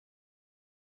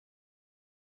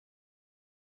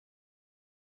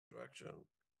Introduction.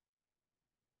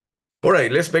 All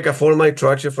right, let's make a formal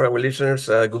introduction for our listeners.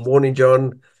 Good morning,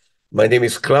 John. My name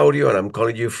is Claudio, and I'm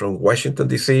calling you from Washington,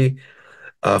 D.C.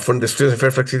 From the studios in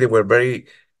Fairfax City. We're very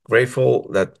grateful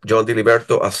that John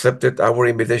Diliberto accepted our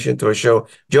invitation to the show.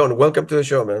 John, welcome to the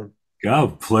show, man.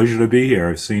 Oh, pleasure to be here.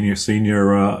 I've seen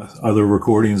your other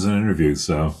recordings and interviews.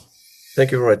 So,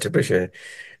 Thank you very much. Appreciate it.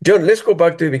 John, let's go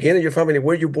back to the beginning of your family.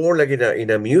 Were you born like in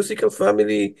a musical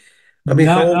family? I mean,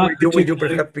 how old not were you when you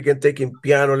particularly. perhaps began taking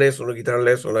piano lesson or guitar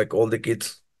lesson like all the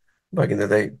kids back in the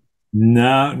day?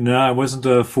 No, I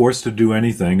wasn't forced to do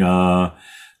anything. Now,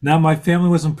 my family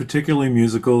wasn't particularly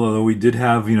musical, although we did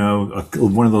have,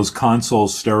 one of those console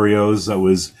stereos that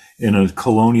was in a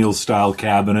colonial style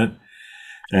cabinet.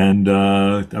 And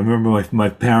I remember my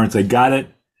parents, they got it.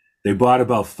 They bought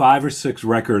about 5 or 6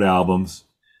 record albums,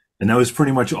 and that was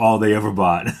pretty much all they ever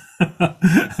bought.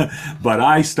 But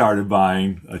I started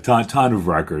buying a ton of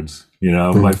records.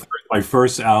 My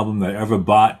first album that I ever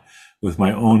bought with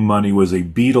my own money was a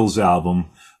Beatles album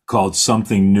called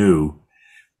Something New,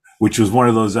 which was one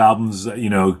of those albums that,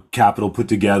 Capitol put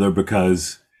together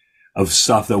because of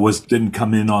stuff that didn't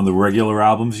come in on the regular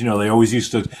albums. They always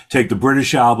used to take the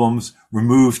British albums,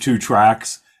 remove 2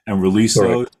 tracks, and release those.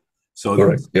 Correct. So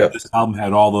Correct. Yeah. this album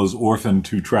had all those orphan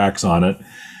 2 tracks on it.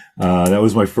 That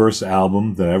was my first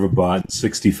album that I ever bought in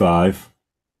 '65,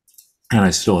 and I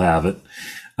still have it.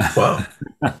 Wow.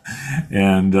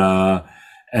 and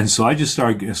and so I just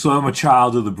started. So I'm a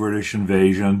child of the British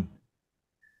invasion.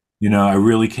 I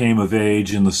really came of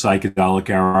age in the psychedelic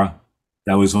era.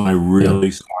 That was when I Yeah.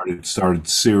 really started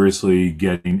seriously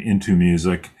getting into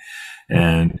music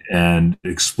and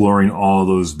exploring all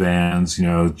those bands,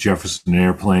 Jefferson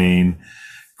Airplane,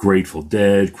 Grateful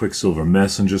Dead, Quicksilver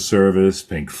Messenger Service,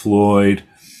 Pink Floyd,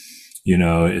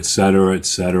 et cetera, et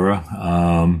cetera.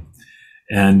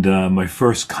 And my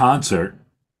first concert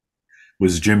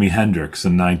was Jimi Hendrix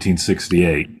in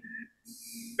 1968.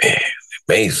 Man,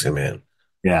 amazing, man.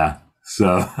 Yeah.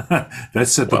 So that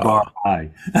set the bar Wow. high.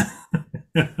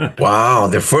 Wow.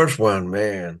 The first one,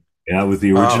 man. Yeah, with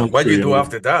the Wow. original What you do trio.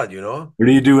 after that? What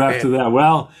do you do after Man. that?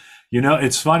 Well,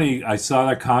 it's funny. I saw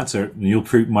that concert,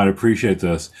 and might appreciate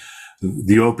this.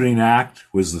 The opening act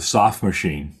was the Soft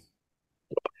Machine.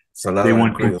 It's They another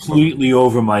went great song. completely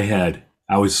over my head.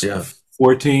 I was Yeah.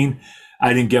 14.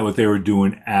 I didn't get what they were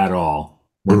doing at all.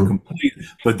 Went Mm. complete.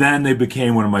 But then they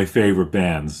became one of my favorite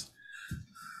bands.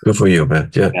 Good for you,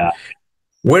 man. Yeah. Yeah.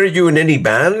 Were you in any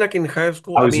band like in high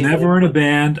school? I I was mean, never in a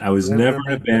band. I was never in never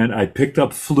a in a band. band. I picked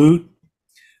up flute.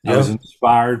 I was Yeah.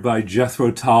 inspired by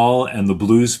Jethro Tull and the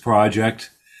Blues Project.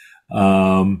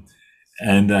 Um,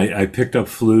 and I picked up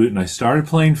flute and I started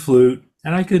playing flute,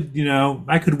 and I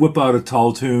could whip out a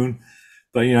Tull tune,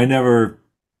 but I never,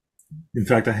 in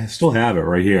fact, I still have it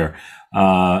right here.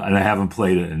 And I haven't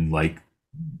played it in like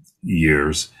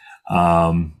years.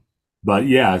 But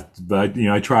yeah,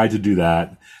 I tried to do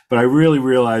that, but I really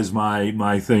realized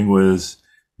my thing was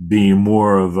being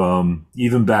more of,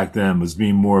 even back then, was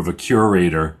being more of a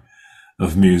curator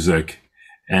of music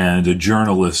and a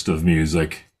journalist of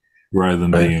music rather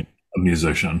than Right. being a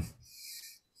musician.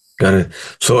 Got it.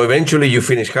 So eventually you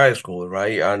finished high school,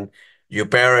 right? And your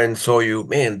parents saw you,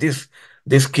 man,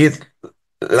 this kid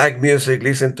like music,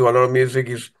 listen to a lot of music,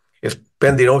 is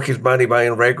spending all his money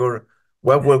buying record.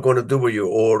 What we're gonna do with you?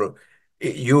 Or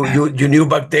you knew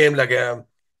back then like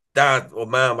dad or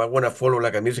mom, I wanna follow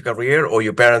like a music career, or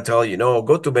your parents tell you, no,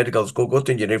 go to medical school, go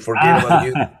to engineering, forget about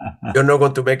the music. You're not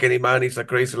going to make any money, it's a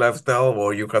crazy lifestyle,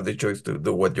 or you have the choice to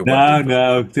do what you want to No, do.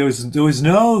 no, there was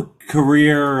no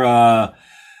career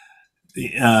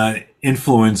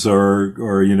influence or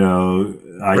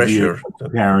idea Pressure. my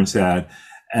parents had,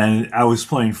 and I was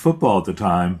playing football at the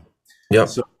time, Yep.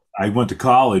 so I went to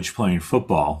college playing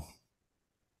football.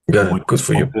 I Got went, it. Good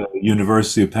for went you. to the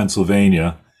University of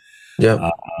Pennsylvania, Yeah.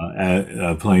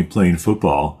 playing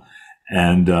football,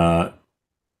 and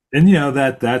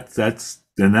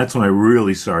that's when I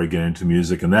really started getting into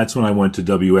music, and that's when I went to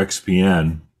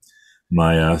WXPN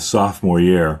my sophomore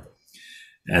year,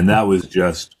 and that was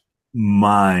just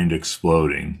mind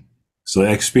exploding. So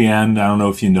XPN, I don't know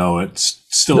if you know it, it's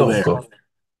still No, of there. course.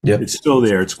 Yep. It's still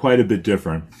there. It's quite a bit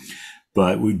different.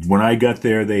 But when I got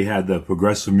there, they had the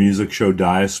progressive music show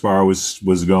Diaspora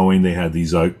was going. They had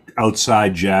these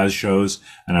outside jazz shows,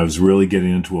 and I was really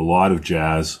getting into a lot of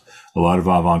jazz, a lot of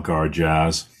avant-garde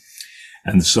jazz.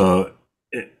 And so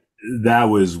that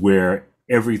was where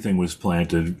everything was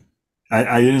planted.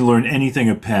 I didn't learn anything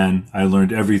at Penn. I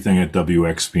learned everything at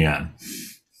WXPN.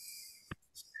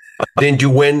 Then you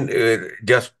went,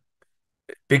 just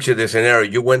picture the scenario.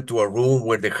 You went to a room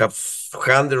where they have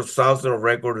hundreds, thousands of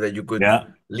records that you could Yeah.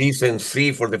 listen,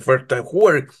 see for the first time? Who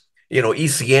were,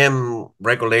 ECM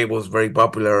record labels very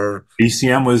popular?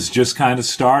 ECM was just kind of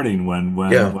starting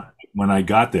Yeah, when I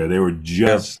got there. They were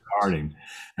yeah. just starting,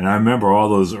 and I remember all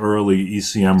those early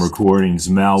ECM recordings.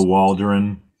 Mal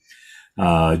Waldron,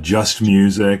 Just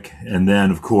Music, and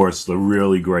then of course the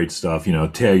really great stuff.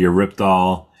 Talia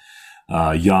Ripdahl,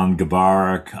 Jan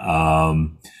Gabarek.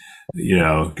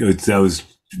 That was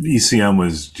ECM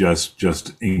was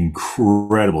just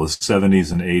incredible. The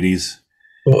 70s and 80s.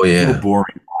 Oh A little yeah.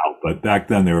 boring now, but back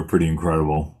then they were pretty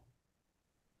incredible.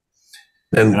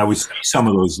 And I And would see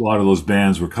a lot of those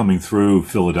bands were coming through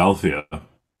Philadelphia.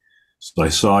 So I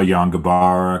saw Jan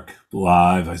Gabarek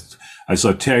live. I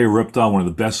saw Terry Ripdahl, one of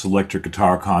the best electric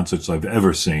guitar concerts I've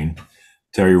ever seen.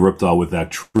 Terry Ripdahl with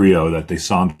that trio, that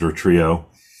Descendre trio.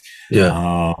 yeah,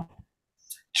 Uh,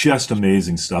 just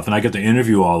amazing stuff. And I got to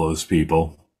interview all those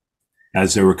people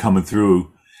as they were coming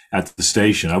through at the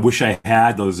station. I wish I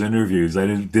had those interviews. I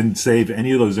didn't save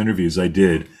any of those interviews I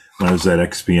did when I was at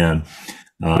XPN.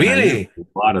 I interviewed really?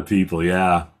 a lot of people.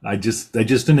 Yeah, I just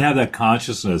didn't have that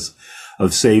consciousness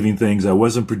of saving things. I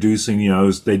wasn't producing.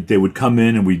 They would come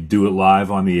in and we'd do it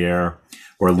live on the air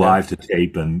or Yeah, live to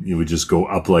tape, and it would just go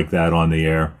up like that on the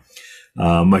air.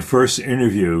 My first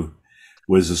interview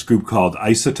was this group called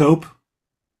Isotope.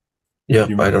 yeah.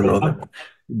 Do you I remember don't know them? that.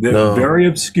 They're No. very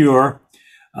obscure,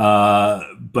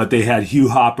 but they had Hugh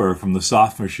Hopper from the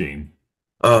Soft Machine.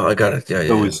 Oh, I got it. Yeah,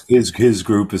 So yeah, it yeah. was his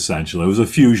group essentially. It was a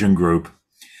fusion group.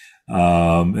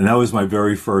 And that was my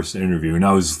very first interview. And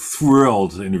I was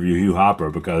thrilled to interview Hugh Hopper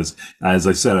because, as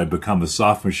I said, I'd become a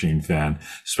Soft Machine fan,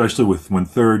 especially with when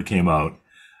Third came out.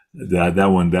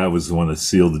 That was the one that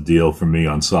sealed the deal for me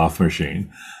on Soft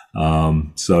Machine.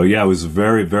 So yeah, it was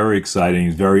very, very exciting.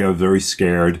 I was very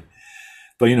scared.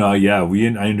 But yeah,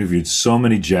 I interviewed so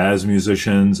many jazz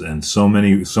musicians and so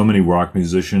many rock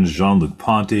musicians, Jean-Luc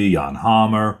Ponty, Jan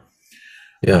Hammer.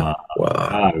 Yeah. Uh, Wow.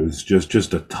 God, it was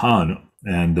just a ton,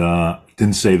 and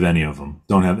didn't save any of them.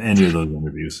 Don't have any of those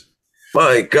interviews.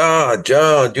 My God,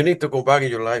 John, you need to go back in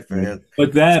your life, Yeah. man.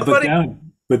 But that, but Somebody.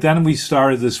 then, but then we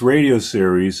started this radio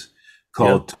series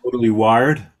Yeah, called Totally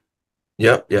Wired.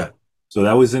 yeah, yeah, So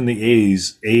that was in the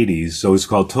 80s. So it's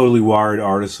called Totally Wired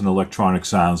Artists and Electronic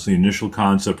Sounds. The initial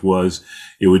concept was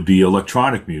it would be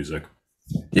electronic music.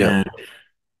 yeah, And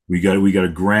we got a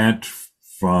grant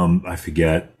from, I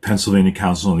forget, Pennsylvania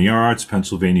Council on the Arts,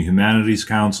 Pennsylvania Humanities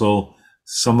Council,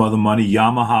 some other money,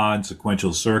 Yamaha and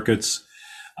Sequential Circuits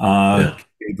yeah,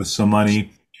 gave us some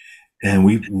money, and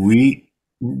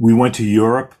we went to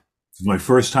Europe. It was my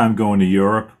first time going to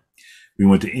Europe. We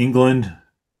went to England,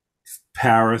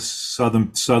 Paris,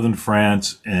 southern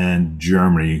France, and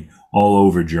Germany, all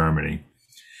over Germany.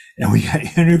 And we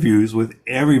got interviews with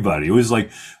everybody. It was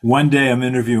like one day I'm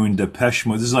interviewing Depeche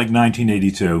Mode. This is like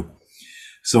 1982.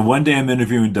 So one day I'm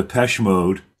interviewing Depeche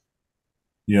Mode.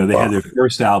 They had wow, their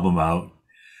first album out.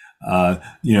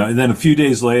 And then a few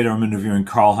days later I'm interviewing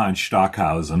Karl-Heinz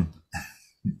Stockhausen.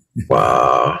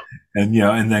 wow,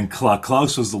 And then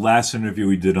Klaus was the last interview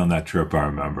we did on that trip, I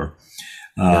remember.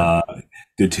 yeah. Uh,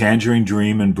 did Tangerine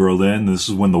Dream in Berlin. This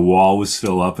is when the wall was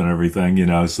still up and everything,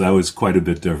 so that was quite a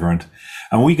bit different.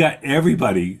 And we got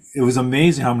everybody. It was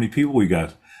amazing how many people we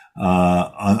got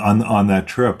on that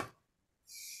trip.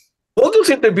 All those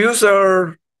interviews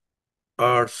are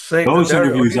saying Those they're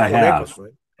interviews I on have. Echoes,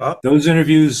 right? Huh? Those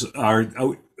interviews are.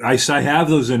 I have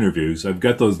those interviews. I've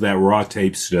got that raw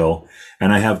tape still,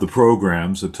 and I have the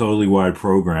programs, the totally wide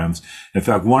programs. In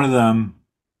fact, one of them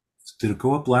did it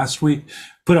go up last week?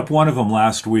 Put up one of them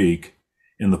last week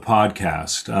in the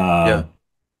podcast Yeah,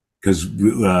 because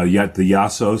yet the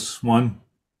Yasos one,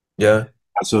 yeah.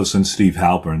 Yasos and Steve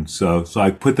Halpern. So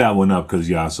I put that one up because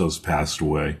Yasos passed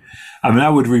away. I mean, I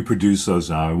would reproduce those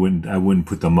now. I wouldn't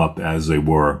put them up as they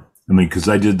were. I mean, because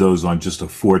I did those on just a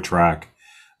 4-track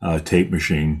tape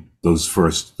machine. Those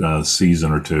first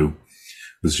season or two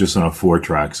it was just on a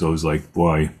 4-track. So it was like,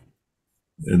 boy,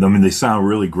 and I mean, they sound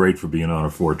really great for being on a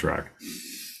 4-track.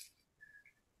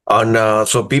 And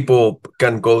so people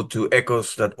can go to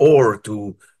echoes.org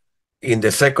to in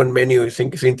the second menu, I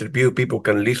think it's interview. People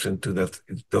can listen to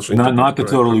those Not interviews, not the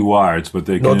correct? totally wireds, but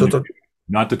they No, can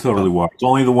not the totally oh, wireds.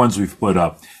 Only the ones we've put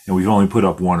up, and we've only put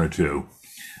up one or two.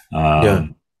 yeah.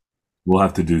 We'll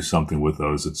have to do something with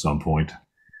those at some point.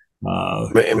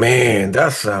 Man,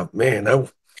 that's man.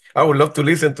 I would love to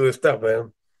listen to the stuff,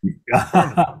 man.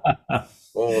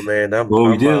 Oh man, Well,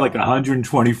 we I'm did like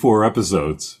 124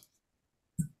 episodes.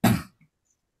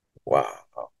 wow.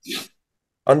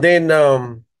 And then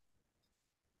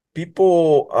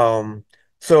people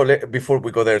so before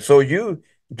we go there, so you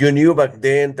knew back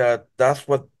then that that's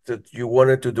what that you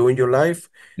wanted to do in your life?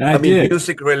 I I mean, did.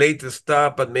 music related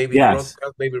stuff, but Yes.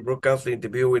 maybe broadcasting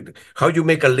interview with how you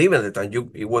make a living at the time.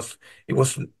 It was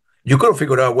you couldn't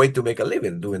figure out a way to make a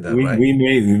living doing that, right? We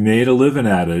made a living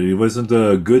at it. It wasn't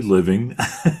a good living,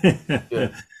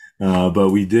 Yeah, but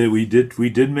we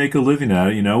did make a living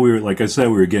at it. We were, like I said,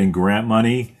 we were getting grant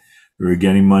money. We were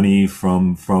getting money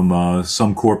from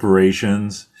some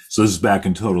corporations. So this is back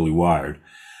in Totally Wired,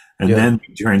 and yeah, then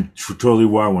Totally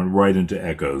Wired went right into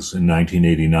Echoes in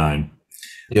 1989.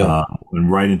 yeah, Went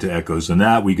right into Echoes, and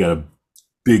that we got a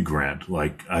big grant,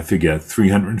 like I forget,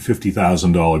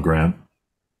 $350,000 grant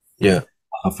yeah,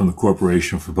 from the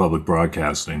Corporation for Public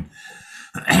Broadcasting.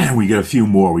 We get a few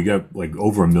more. We got like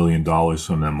over $1 million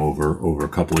from them over a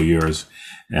couple of years,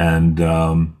 and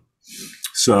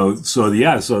so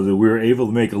that we were able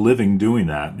to make a living doing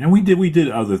that. And we did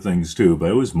other things too, but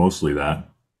it was mostly that.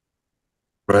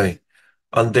 right.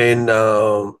 And then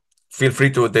feel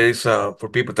free to there is for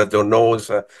people that don't know, it's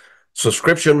a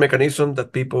subscription mechanism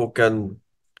that people can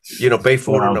pay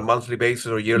for on a Well, monthly basis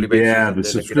or yearly basis, yeah, and the then they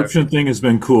get a subscription thing has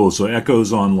been cool. So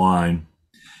Echoes Online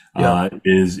yeah,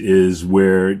 is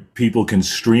where people can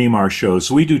stream our shows.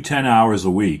 So we do 10 hours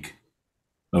a week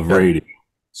of yeah, radio.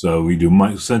 So we do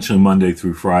essentially Monday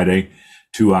through Friday,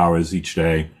 2 hours each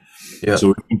day. yeah, So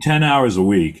we do 10 hours a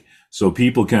week. So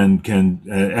people can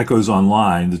Echoes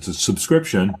Online. It's a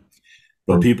subscription,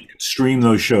 but mm, people can stream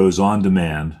those shows on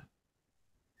demand.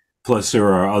 Plus,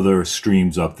 there are other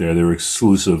streams up there. There are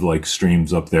exclusive like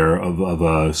streams up there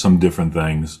of some different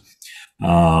things.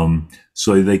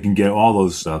 So they can get all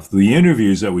those stuff. The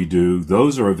interviews that we do,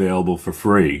 those are available for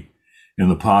free in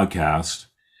the podcast.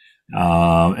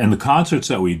 And the concerts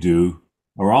that we do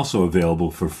are also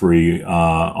available for free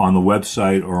on the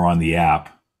website or on the app.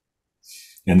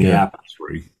 And the yeah. app is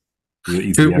free.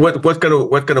 So what kind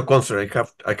of concert?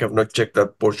 I have not checked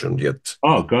that portion yet.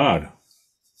 Oh God,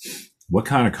 what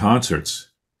kind of concerts?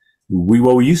 We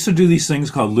used to do these things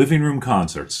called living room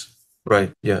concerts.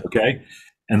 Right. Yeah. Okay.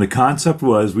 And the concept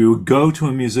was we would go to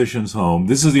a musician's home.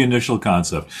 This is the initial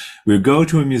concept. We would go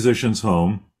to a musician's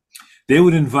home. They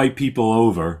would invite people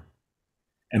over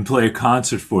and play a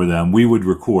concert for them. We would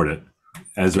record it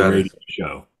as a Got it. radio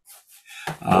show.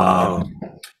 Wow.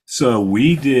 So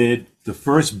we did the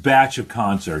first batch of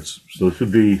concerts. So this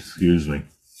would be, excuse me,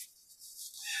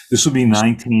 this would be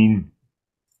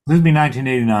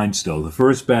 1989 still. The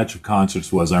first batch of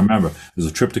concerts was, I remember, it was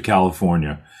a trip to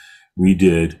California. We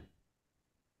did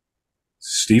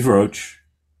Steve Roach,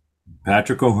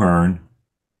 Patrick O'Hearn,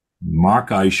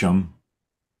 Mark Isham,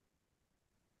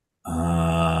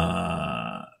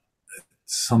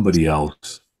 somebody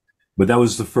else. But that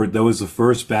was the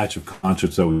first batch of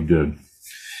concerts that we did.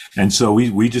 And so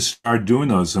we just started doing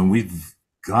those, and we've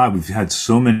had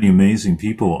so many amazing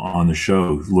people on the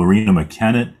show. Lorena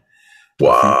McKennett, a few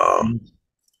Wow.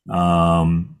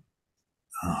 times.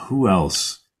 Who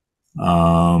else?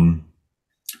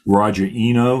 Roger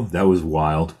Eno, that was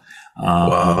wild.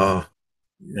 Wow.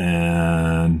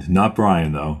 And not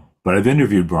Brian though, but I've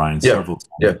interviewed Brian Yeah. several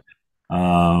Yeah.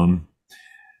 times.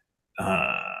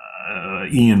 Um,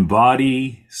 Ian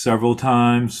Boddy several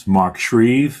times. Mark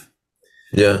Shreve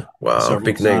Yeah. Wow. several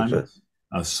Big names. Huh?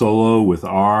 times. Solo with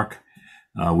Arc,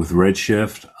 with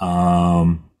Redshift.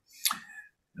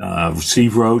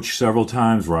 Steve Roach several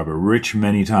times. Robert Rich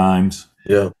many times.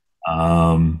 Yeah.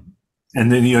 And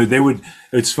then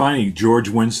it's funny, George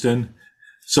Winston.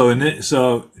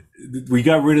 So we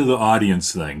got rid of the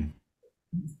audience thing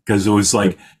because it was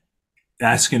like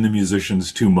asking the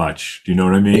musicians too much. Do you know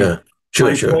what I mean? Yeah. Sure.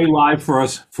 Play Sure. live for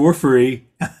us for free,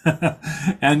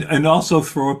 and also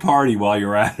throw a party while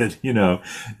you're at it. It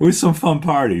was some fun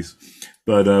parties,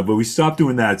 but we stopped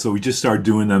doing that. So we just started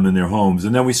doing them in their homes,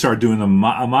 and then we started doing them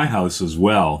at my house as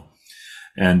well.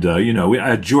 And I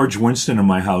had George Winston in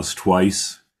my house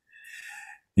twice.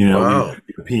 We Wow. put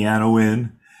a piano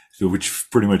in, which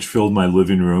pretty much filled my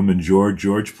living room. And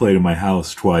George played in my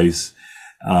house twice.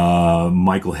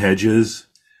 Michael Hedges,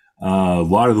 a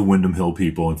lot of the Windham Hill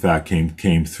people, in fact,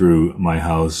 came through my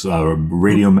house.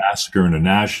 Radio Massacre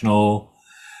International,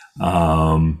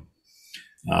 Otmar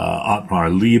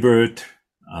Liebert,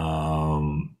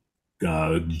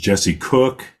 Jesse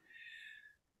Cook.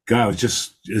 God,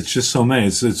 it's just so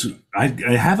many. I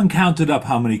haven't counted up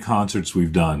how many concerts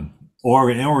we've done or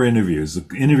interviews. The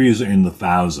interviews are in the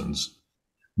thousands,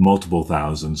 multiple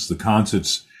thousands. The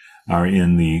concerts are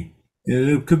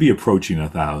it could be approaching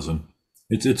 1,000.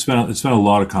 It's been a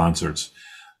lot of concerts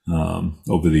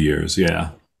over the years.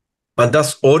 Yeah. And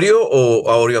that's audio or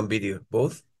audio and video,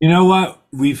 both? You know what?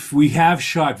 We have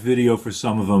shot video for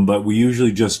some of them, but we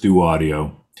usually just do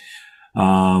audio.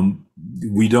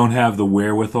 we don't have the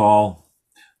wherewithal,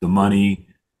 the money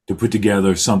to put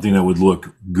together something that would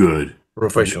look good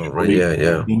Professional, right? visually,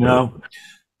 Yeah, yeah. you know.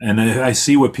 And I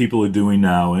see what people are doing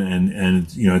now,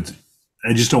 and you know,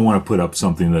 I just don't want to put up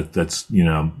something that's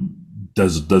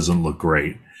doesn't look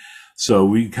great. So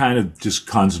we kind of just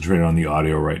concentrate on the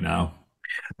audio right now.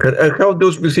 And how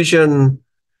those musicians,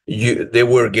 they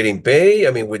were getting paid?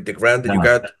 I mean, with the grant that you No,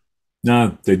 got.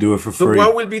 no, they do it for So free.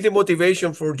 what will be the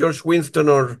motivation for George Winston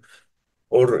or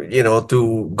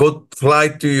to go fly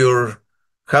to your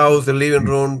house, the living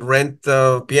room, rent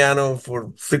a piano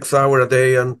for 6 hours a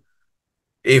day, and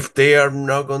if they are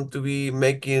not going to be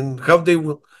making, how they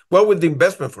will, what will the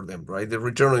investment for them, right? The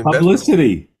return on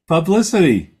investment,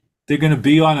 Publicity. They're going to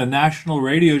be on a national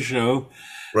radio show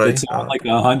right? that's on like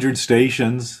 100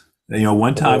 stations. You know,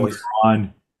 Oh, it's,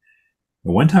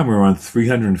 one time we were on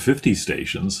 350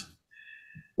 stations.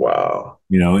 wow.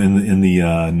 You know, in the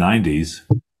 '90s.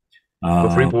 So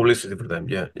free Um, publicity for them.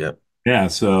 Yeah, yeah. yeah,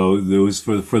 so it was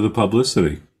for the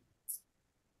publicity.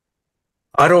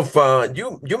 Out of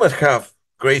you must have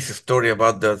great story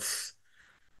about those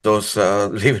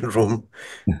living room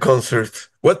concerts.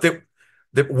 What the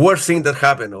worst thing that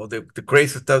happened, or the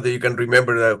crazy stuff that you can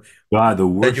remember God, the that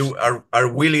worst. you are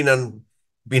willing and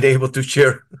being able to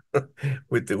share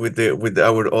with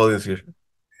our audience here.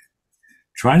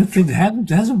 Trying to think, there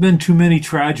hasn't been too many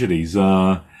tragedies, and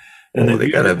Oh, they've they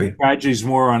usually gotta been be. tragedies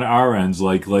more on our ends.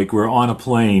 Like we're on a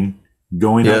plane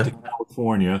going out to Yeah.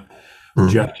 California. Mhm.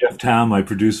 Jeff Town, my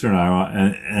producer, and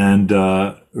I, and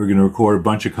we're going to record a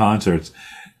bunch of concerts.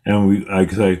 And I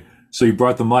say, so you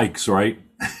brought the mics, right?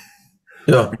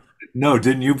 Yeah. No,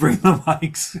 didn't you bring the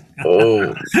mics?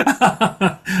 Oh,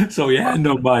 So we had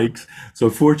no mics. So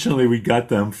fortunately, we got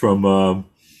them from.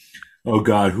 Oh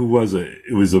God, who was it?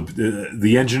 It was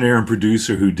the engineer and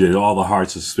producer who did all the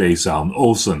Hearts of Space album,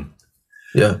 Olson.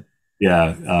 yeah.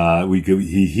 Yeah,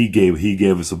 he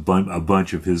gave us a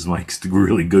bunch of his mics,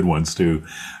 really good ones too,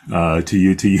 to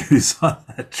use on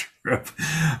that trip.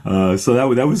 So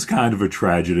that was kind of a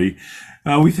tragedy.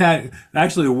 We've had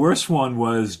actually the worst one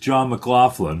was John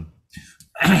McLaughlin,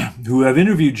 who I've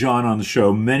interviewed John on the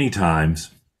show many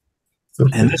times,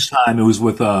 and Okay. this time it was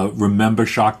with Remember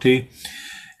Shakti,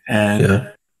 and Yeah.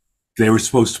 they were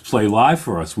supposed to play live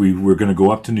for us. We were going to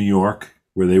go up to New York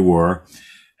where they were,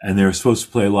 and they were supposed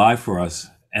to play live for us.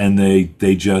 And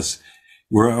they just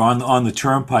were on the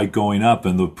turnpike going up,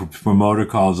 and the promoter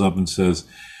calls up and says,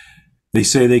 "They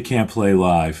say they can't play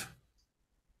live.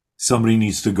 Somebody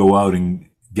needs to go out and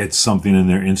get something in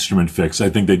their instrument fixed."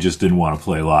 I think they just didn't want to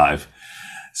play live.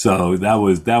 So that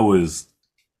was the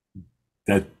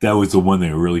one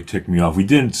that really ticked me off. We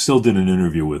did an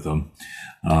interview with them,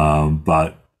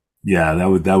 but yeah, that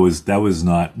was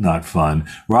not fun.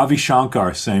 Ravi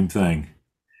Shankar, same thing.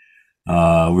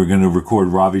 We're going to record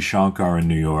Ravi Shankar in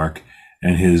New York,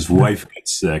 and his wife got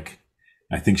sick.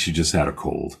 I think she just had a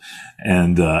cold,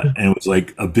 and it was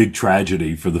like a big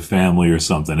tragedy for the family or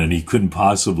something. And he couldn't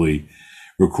possibly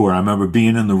record. I remember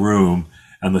being in the room,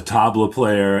 and the tabla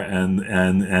player and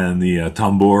the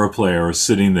tambora player are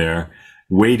sitting there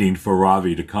waiting for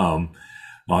Ravi to come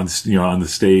on the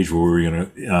stage where we were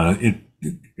going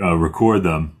to record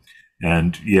them.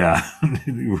 And yeah,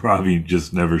 Ravi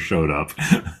just never showed up.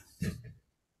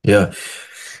 Yeah.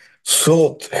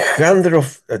 So hundred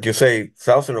of, as you say,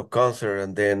 thousand of concert,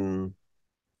 and then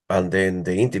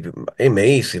the interview.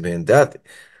 Amazing, man. That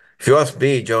if you ask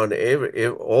me, John,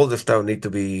 all the stuff need to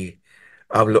be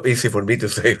upload. Easy for me to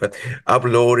say, but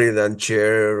uploaded and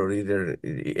shared, or either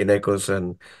in Echoes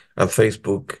and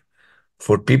Facebook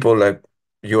for people like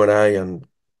you and I and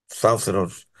thousands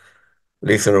of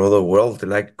listeners all over the world to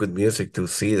like good music to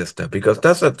see the stuff because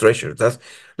that's a treasure. That's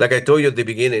like I told you at the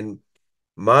beginning.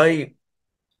 My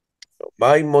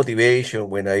my motivation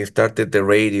when I started the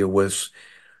radio was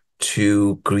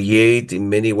to create in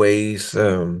many ways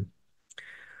an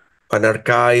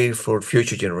archive for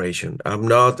future generation. I'm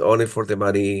not only for the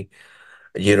money.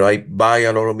 I buy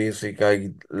a lot of music.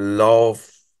 I love,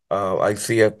 I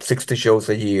see 60 shows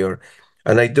a year.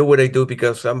 And I do what I do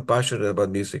because I'm passionate about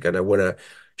music and I want to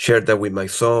share that with my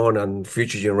son and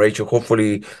future generation.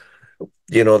 Hopefully,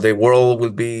 the world will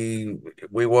be,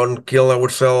 we won't kill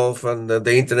ourselves and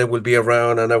the internet will be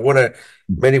around. And I want to,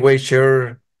 many ways,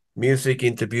 share music,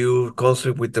 interview,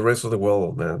 concert with the rest of the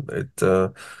world, man.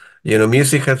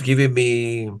 Music has given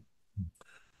me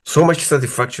so much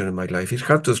satisfaction in my life. It's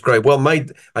hard to describe. Well,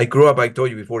 I grew up, I told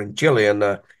you before, in Chile,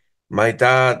 and my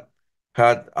dad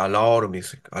had a lot of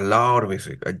music, all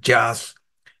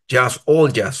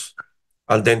jazz,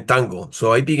 and then tango.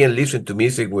 So I began listening to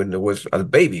music when I was a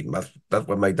baby. That's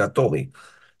what my dad told me.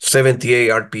 78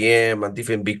 RPM and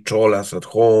different big trolas at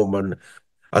home.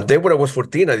 And then when I was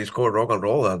 14, I discovered rock and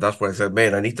roll. And that's when I said,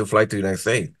 man, I need to fly to the United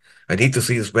States. I need to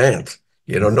see this band.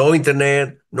 No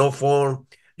internet, no phone.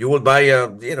 You would buy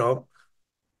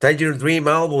Tangerine Dream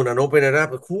album and open it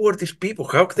up. Who are these people?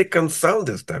 How they can sound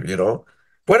this stuff?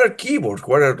 What are keyboards?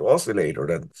 What are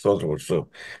oscillators and so forth? So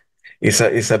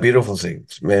it's a beautiful thing,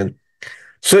 man.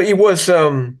 So it was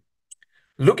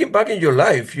looking back in your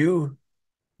life, you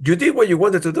did what you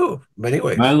wanted to do, many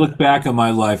When I ways. look back on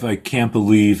my life, I can't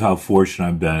believe how fortunate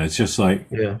I've been. It's just like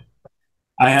Yeah.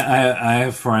 I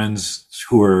have friends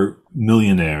who are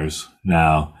millionaires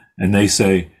now, and they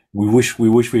say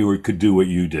could do what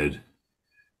you did,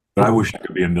 but I wish I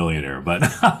could be a millionaire. But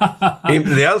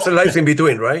The answer lies in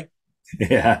between, right?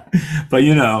 yeah, but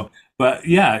but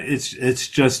yeah, it's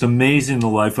just amazing the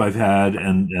life I've had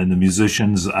and the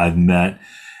musicians I've met,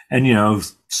 and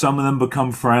some of them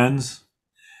become friends,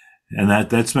 and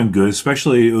that's been good.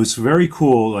 Especially, it was very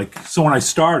cool. Like, so when I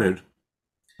started,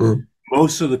 Mm.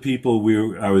 most of the people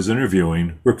I was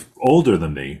interviewing were older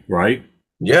than me, right?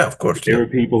 Yeah, of course. There Yeah. were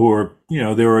people who were,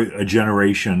 they were a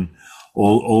generation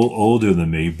older than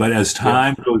me. But as Yeah.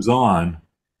 time goes on,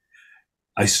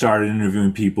 I started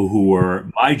interviewing people who were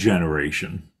my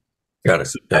generation. Got it.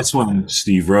 So Yeah. that's when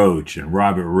Steve Roach and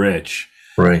Robert Rich,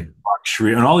 Right. Mark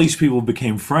Shriek, and all these people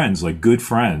became friends, like good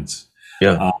friends.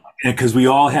 Yeah. And because we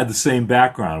all had the same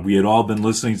background, we had all been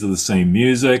listening to the same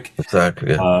music.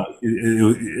 Exactly. Yeah.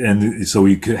 And so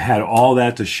we had all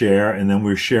that to share, and then we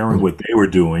were sharing Mm. what they were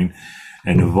doing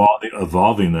and Mm.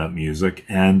 evolving that music.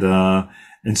 And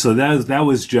so that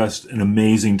was just an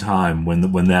amazing time when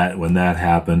that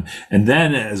happened. And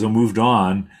then as I moved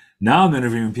on, now I'm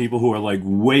interviewing people who are like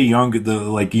way younger,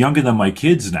 like younger than my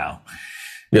kids now.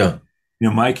 Yeah.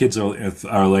 My kids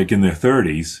are like in their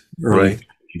 30s, early Right.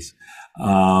 30s.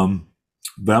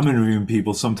 But I'm interviewing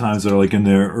people sometimes that are like in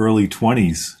their early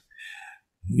 20s.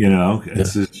 Yeah.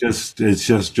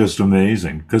 It's just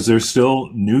amazing because there's still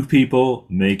new people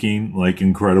making like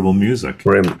incredible music.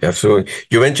 Right. Absolutely.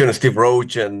 You mentioned Steve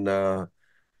Roach and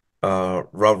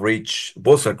Rob Rich.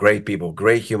 Both are great people,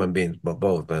 great human beings, but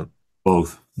both, man.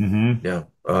 Both. Yeah.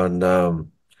 And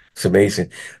it's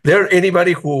amazing. There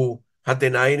anybody who had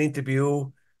denied an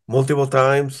interview multiple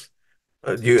times?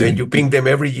 You ping them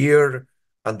every year,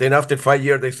 and then after 5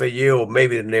 years they say yeah, or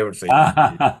maybe they never say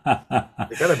yeah.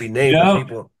 They gotta be you named the know,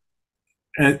 people.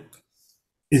 it,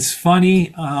 it's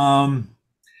funny. No,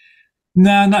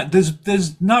 not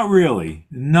there's not really,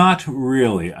 not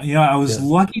really. I was Yeah.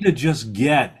 lucky to just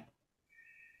get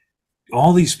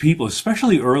all these people,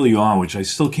 especially early on, which I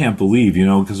still can't believe,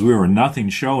 because we were a nothing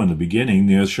show in the beginning.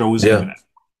 The show wasn't Yeah. even,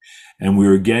 and we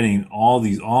were getting all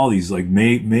these like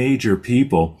major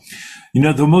people.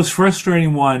 The most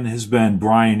frustrating one has been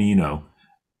Brian Eno,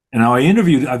 and now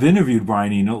I've interviewed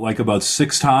Brian Eno like about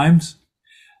 6 times,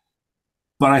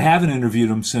 but I haven't interviewed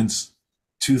him since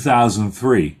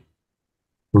 2003,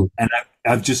 Hmm. and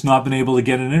I've just not been able to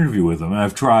get an interview with him. And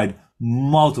I've tried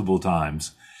multiple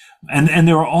times. And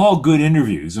they were all good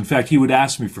interviews. In fact, he would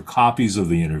ask me for copies of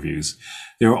the interviews.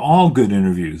 They were all good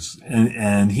interviews,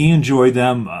 and he enjoyed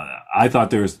them. I thought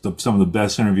they were some of the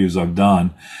best interviews I've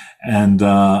done, and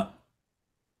now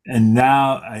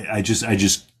I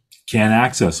just can't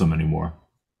access them anymore.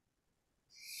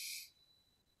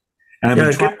 And Yeah.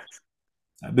 I get,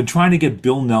 I've been trying to get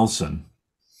Bill Nelson.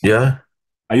 yeah.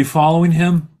 Are you following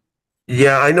him?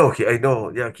 Yeah. I know. I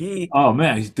know. Yeah. Oh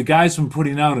man, the guy's been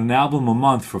putting out an album a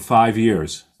month for 5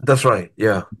 years. That's right.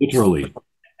 Yeah. Literally.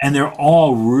 And they're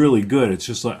all really good. It's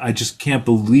just like, I just can't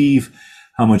believe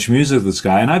how much music this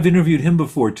guy, and I've interviewed him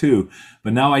before too,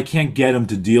 but now I can't get him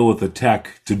to deal with the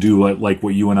tech to do like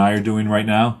what you and I are doing right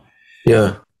now.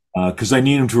 Yeah. Because I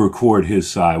need him to record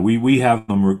his side. We have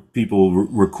people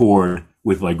record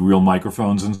with like real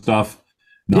microphones and stuff,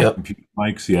 not Yeah. computer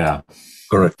mics. Yeah.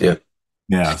 Correct. Yeah.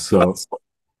 Yeah. So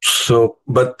So,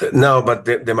 but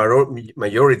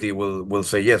majority will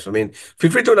say yes. I mean,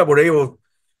 feel free to elaborate on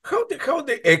how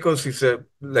the Echoes is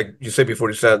like you said before,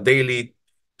 it's a daily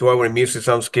 2 hour music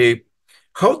soundscape.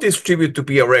 How distribute to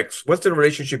PRX? What's the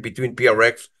relationship between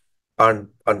PRX and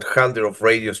hundred of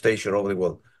radio station over the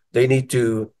world? They need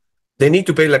to they need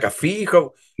to pay like a fee.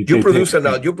 How you they produce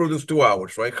pay. you produce 2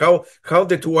 hours, right? How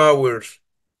the 2 hours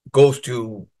goes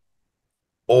to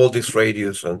all these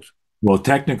radios Well,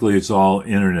 technically, it's all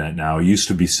internet now. It used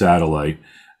to be satellite,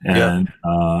 yeah,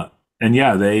 and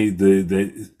yeah,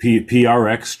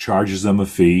 PRX charges them a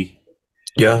fee.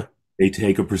 yeah, They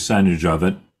take a percentage of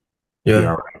it, yeah.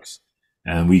 PRX,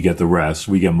 and we get the rest.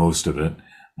 We get most of it,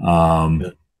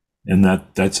 Yeah. and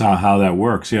that's how that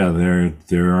works. Yeah,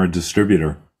 they're our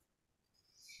distributor.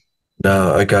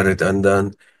 No, I got it. And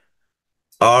then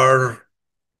are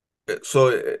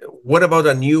so what about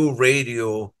a new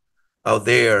radio out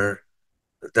there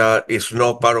that is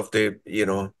not part of the,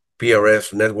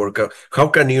 PRS network? How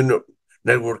can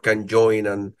network can join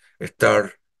and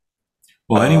start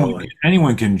Well, uh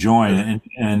anyone can join, yeah,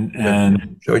 yeah,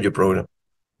 and join your program?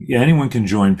 yeah, anyone can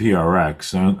join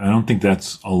PRX. I don't think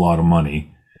that's a lot of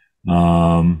money.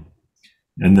 Um,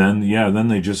 and then yeah, then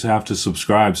they just have to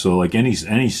subscribe. So like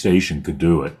any station could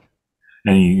do it.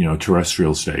 Any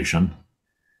terrestrial station.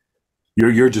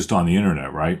 You're just on the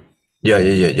internet, right? Yeah,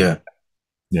 yeah, yeah, yeah.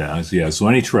 Yeah, yeah. So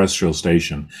any terrestrial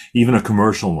station, even a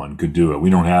commercial one, could do it. We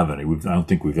don't have any. I don't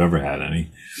think we've ever had any.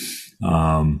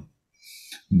 Um,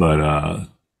 but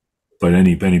but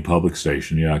any public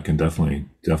station, yeah, can definitely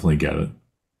get it.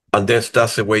 And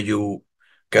that's the way you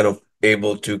kind of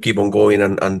able to keep on going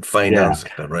and Yeah, finance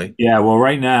that, right? yeah. Well,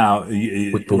 With right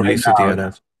publicity now and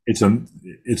that. it's a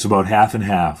it's about half and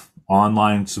half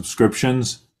online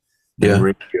subscriptions and Yeah,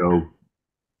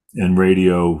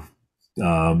 radio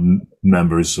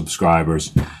members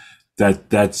subscribers.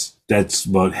 That's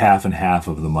about half and half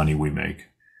of the money we make.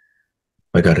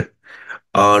 I got it.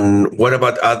 And what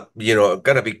about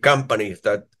gotta be companies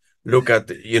that look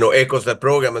at echoes that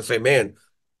program and say, man,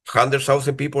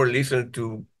 100,000 people are listening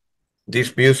to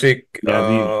this music Yeah,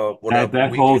 on a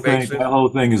weekly that basis. whole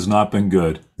thing has not been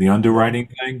good. The No, underwriting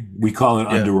thing, we call it yeah,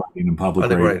 underwriting in public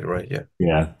radio. right, yeah,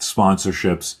 Yeah,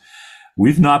 sponsorships.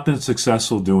 We've not been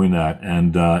successful doing that,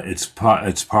 and it's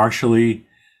partially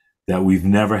that we've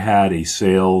never had a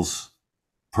sales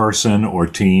person or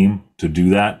team to do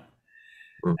that,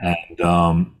 mm,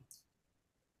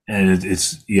 and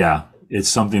it's yeah, it's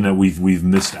something that we've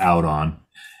missed out on.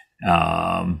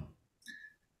 Um,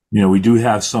 we do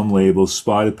have some labels.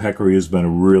 Spotted Peccary has been a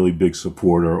really big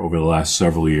supporter over the last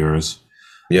several years.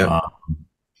 yeah. Uh,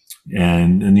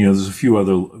 and there's a few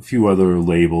other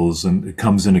labels, and it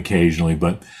comes in occasionally,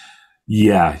 but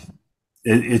yeah,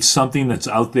 it's something that's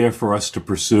out there for us to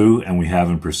pursue, and we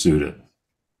haven't pursued it.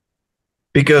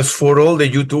 Because for all the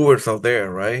YouTubers out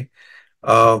there, right?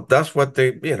 That's what they,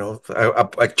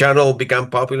 a channel become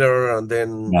popular, and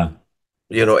then Yeah,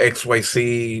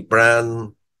 XYZ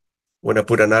brand when I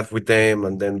put an ad with them,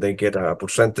 and then they get a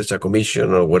percentage, a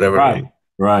commission, or whatever, right, and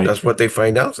right. that's what they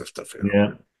find out and stuff.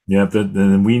 Yeah, yeah.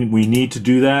 Then we need to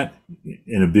do that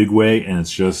in a big way, and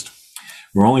it's just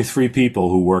we're only three people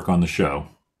who work on the show.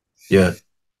 Yeah,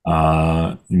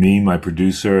 Me, my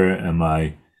producer, and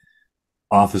my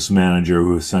office manager,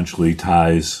 who essentially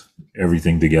ties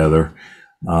everything together,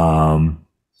 um,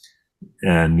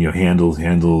 and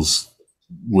handles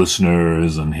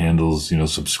listeners and handles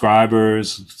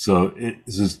subscribers. So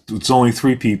it's only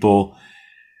three people,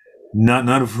 none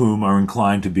of whom are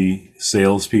inclined to be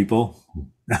salespeople.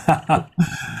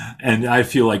 And I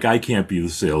feel like I can't be the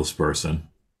salesperson.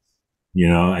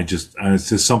 It's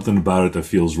just something about it that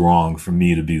feels wrong for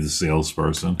me to be the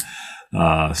salesperson.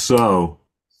 So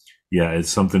yeah, it's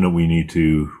something that we need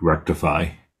to rectify.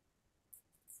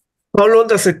 how long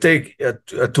does it take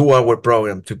a 2 hour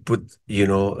program to put,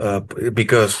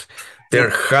 because there are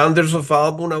hundreds of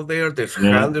albums out there, there's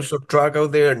Yeah, hundreds of track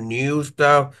out there, new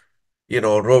stuff,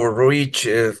 Robert Rich,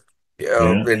 yeah.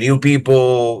 the new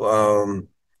people.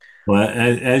 Well,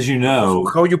 as you know,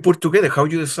 How you put together, how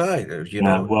you decide,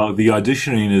 well, the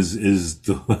auditioning is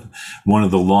one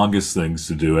of the longest things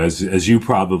to do, as you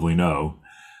probably know,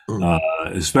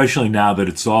 Mm, especially now that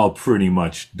it's all pretty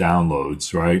much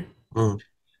downloads, right? mm.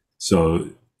 So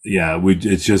yeah,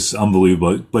 it's just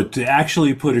unbelievable. But to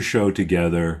actually put a show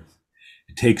together,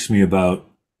 it takes me about,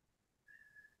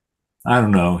 I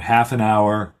don't know, half an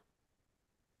hour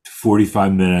to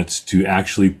 45 minutes to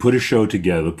actually put a show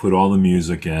together, put all the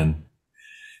music in.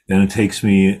 Then it takes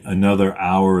me another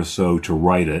hour or so to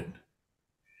write it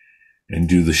and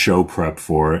do the show prep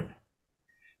for it.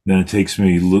 Then it takes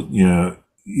me,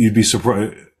 you'd be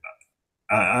surprised.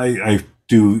 I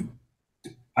do,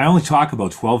 I only talk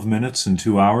about 12 minutes in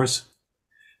 2 hours.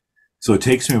 So it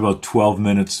takes me about 12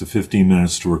 minutes to 15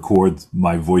 minutes to record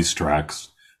my voice tracks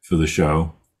for the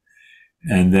show.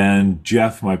 And then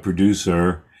Jeff, my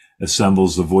producer,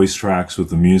 assembles the voice tracks with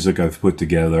the music I've put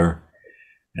together.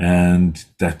 And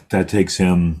that takes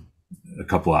him a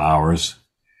couple of hours.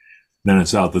 Then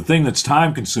it's out. The thing that's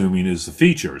time consuming is the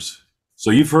features.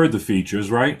 So you've heard the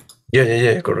features, right? Yeah, yeah,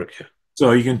 yeah, correct. Yeah.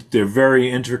 So they're very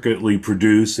intricately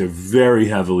produced. They're very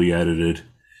heavily edited.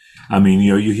 I mean,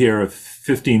 you hear a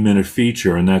 15-minute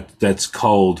feature, and that's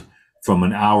culled from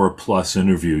an hour plus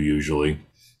interview usually.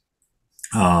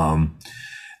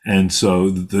 And so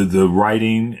the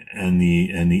writing and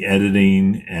the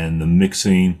editing and the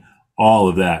mixing, all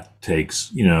of that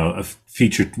takes, a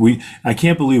feature. I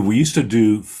can't believe we used to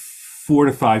do 4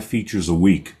 to 5 features a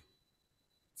week.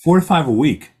 4 to 5 a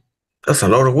week. That's a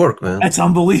lot of work, man. That's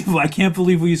unbelievable. I can't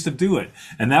believe we used to do it.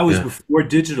 And that was Yeah. before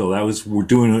digital. We're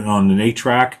doing it on an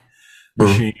 8-track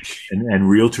Mhm. machine and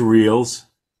reel to reels.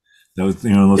 Those,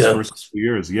 those Yeah. first 2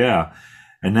 years. Yeah.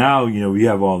 And now, we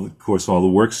have of course, all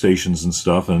the workstations and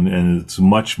stuff, and it's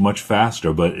much, much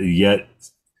faster, but yet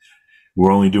we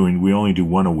only do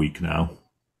one a week now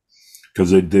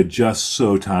because they're just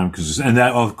so time consuming. And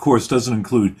that, of course, doesn't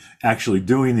include actually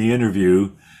doing the interview,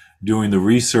 doing the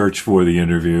research for the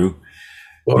interview.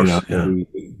 Of course. Yeah.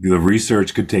 The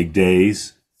research could take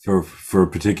days for a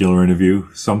particular interview,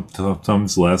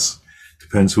 sometimes less.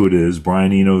 Depends who it is.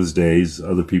 Brian Eno's days,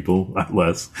 other people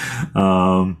less.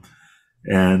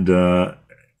 And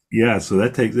yeah, so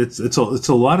that takes it's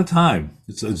a lot of time.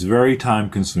 It's very time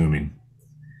consuming.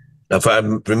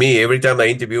 For me, every time I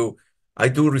interview, I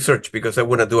do research because I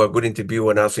want to do a good interview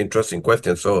and ask interesting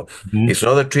questions. So Mhm. it's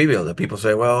not a trivial that people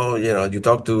say, well, you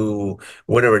talk to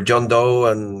whatever John Doe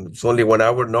and it's only 1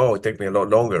 hour. No, it takes me a lot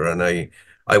longer, and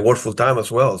I work full time as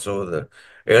well. So the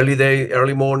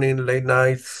early morning, late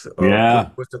nights, put Yeah.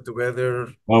 questions together.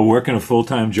 Well, working a full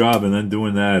time job and then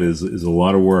doing that is a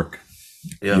lot of work.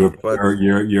 Yeah, but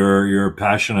You're a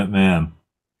passionate man.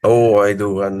 oh, I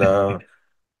do, and uh,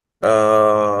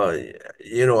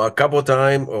 a couple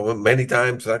times or many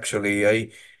times actually,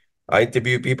 I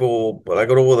interview people like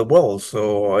all over the world,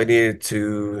 so I needed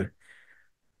to,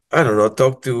 I don't know,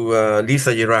 talk to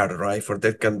Lisa Gerard, right, for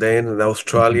Dead Can Den in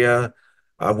Australia.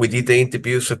 We did the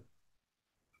interviews at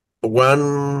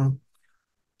 1,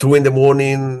 2 in the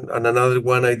morning, and another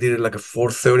one I did it like at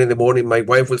 4:30 in the morning. My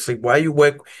wife would say, why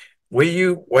are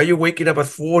you waking up at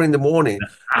 4 in the morning?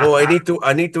 Oh, I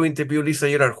need to interview Lisa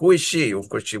Gerard. Who is she? Of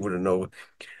course, she wouldn't know.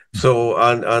 So,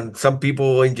 and some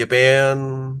people in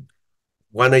Japan,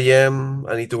 1 a.m.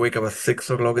 I need to wake up at 6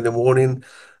 o'clock in the morning.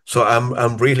 So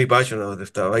I'm really passionate about this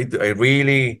stuff. I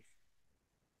really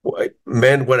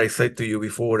meant what I said to you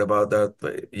before about that.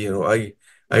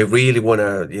 I really want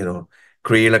to,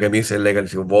 create like a music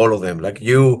legacy of all of them. Like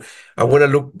you, I want to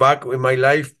look back in my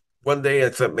life one day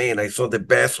and say, man, I saw the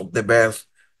best of the best.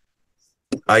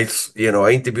 I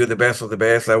interviewed the best of the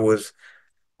best.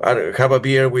 I have a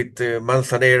beer with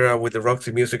Manzanera, with the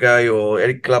Roxy Music guy, or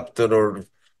Eric Clapton, or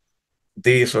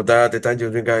this or that, the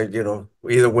Tangerine guy,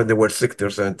 either when they were 60 or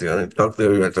 70, and talk to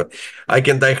you. So I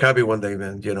can die happy one day,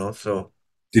 man, so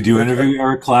Did you interview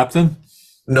Eric Clapton?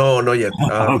 no, not yet.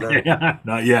 Okay, No.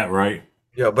 not yet, right?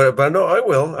 Yeah, but no, I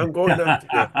will. I'm going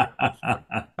yeah.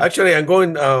 Actually, I'm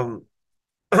going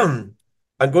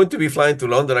I'm going to be flying to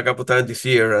London a couple times this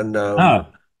year, Oh,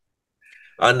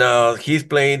 and he's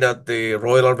playing at the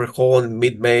Royal Albert Hall in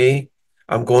mid-May.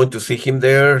 I'm going to see him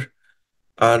there.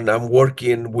 And I'm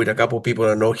working with a couple of people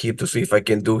I know him to see if I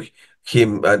can do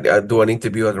an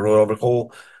interview at the Royal Albert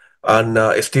Hall.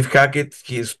 And Steve Hackett,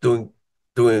 he's could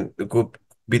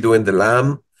be doing the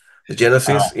Lamb, the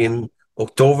Genesis in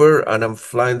October, and I'm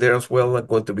flying there as well. I'm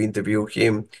going to be interviewing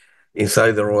him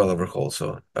inside the Royal Albert Hall.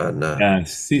 So, and yeah.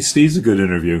 Steve's a good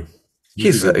interview.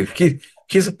 He's a he's good, a, he,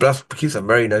 he's a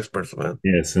very nice person, man.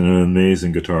 yes, an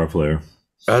amazing guitar player.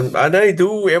 And I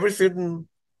do everything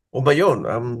on my own.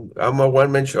 I'm a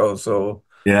one-man show, so.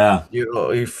 Yeah.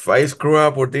 If I screw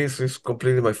up or this is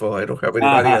completely my fault. I don't have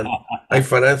anybody and I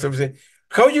finance everything.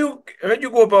 How you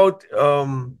go about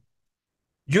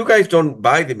you guys don't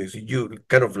buy the music. You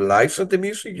kind of license the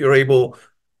music. You're able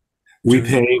We to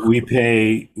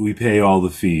pay, we pay all the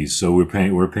fees. So we're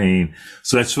paying.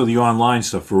 So that's for the online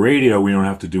stuff. For radio, we don't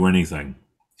have to do anything.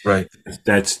 right.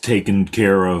 That's taken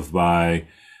care of by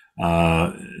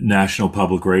National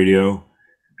Public Radio.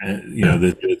 Yeah.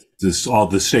 All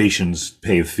the stations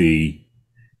pay a fee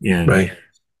in Right.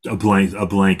 a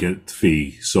blanket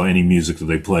fee. So any music that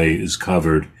they play is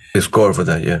covered. It's core for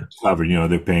that, yeah. Covered. They're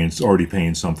already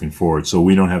paying something for it. So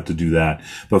we don't have to do that.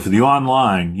 But for the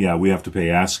online, yeah, we have to pay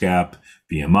ASCAP,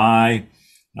 BMI,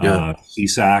 Yeah.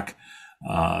 CSAC,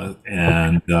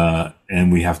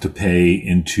 and we have to pay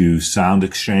into Sound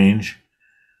Exchange.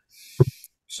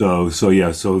 So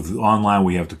yeah, so online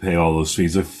we have to pay all those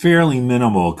fees. They're fairly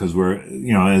minimal because we're,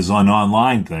 as an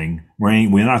online thing,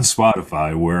 we're not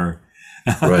Spotify. We're,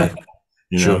 Right.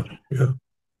 you know, Sure. Yeah.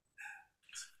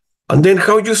 And then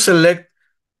how you select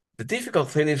the difficult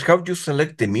thing is how you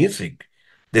select the music,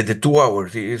 the 2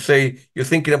 hours. You say you're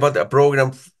thinking about a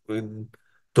program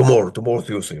tomorrow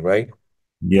Tuesday, right?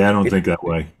 yeah, I don't It, think that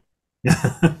way.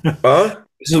 huh?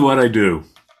 This is what I do.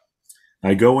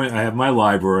 I go in, I have my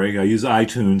library. I use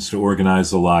iTunes to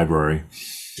organize the library.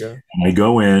 Yeah. And I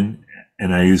go in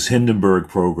and I use Hindenburg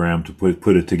program to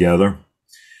put it together.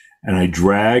 and I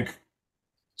drag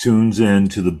tunes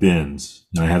into the bins.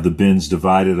 And I have the bins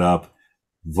divided up: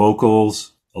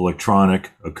 vocals,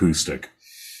 electronic, acoustic,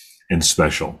 and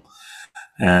special.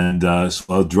 And so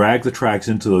I'll drag the tracks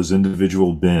into those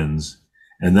individual bins,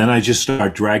 and then I just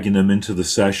start dragging them into the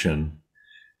session.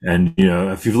 And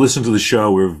if you've listened to the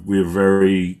show, we're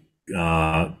very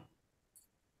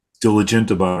diligent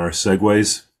about our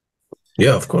segues.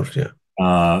 Yeah, of course, yeah.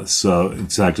 So in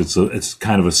fact, it's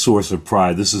kind of a source of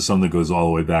pride. This is something that goes all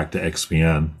the way back to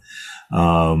XPN.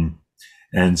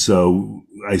 And so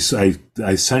I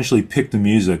essentially pick the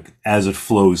music as it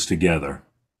flows together.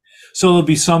 So there'll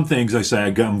be some things I say,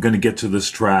 I'm going to get to this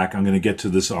track, I'm going to get to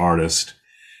this artist,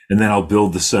 and then I'll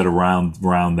build the set around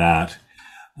that.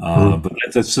 But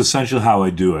that's essentially how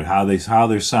I do it, how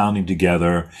they're sounding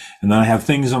together. And then I have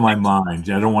things on my mind.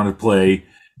 I don't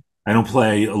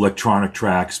play electronic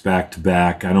tracks back to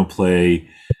back. I don't play,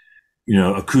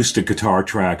 acoustic guitar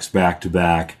tracks back to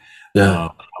back. Yeah.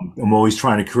 I'm always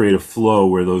trying to create a flow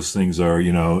where those things are,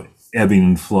 ebbing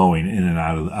and flowing in and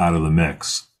out of the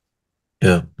mix.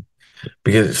 Yeah.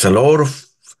 Because it's a lot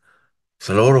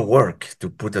of work to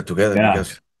put that together,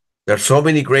 because there's so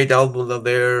many great albums out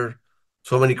there,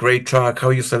 so many great tracks.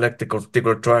 How you select a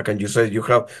particular track, and you said you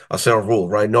have a set of rules,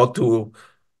 right? Not to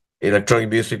electronic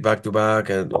music back to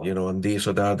back, and and this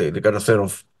or that. They got a set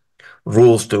of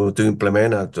rules to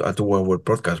implement at 2 hour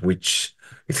broadcast, which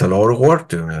is a lot of work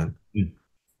too, man.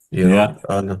 Yeah.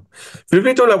 And feel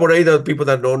free to elaborate on people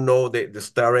that don't know the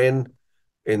Star End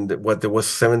in what there was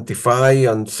 75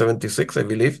 and 76, I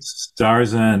believe.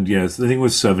 Star's End, yes. I think it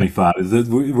was 75.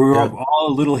 We were all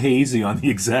a little hazy on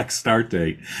the exact start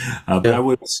date. But I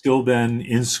would have still been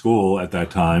in school at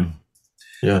that time.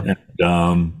 Yeah.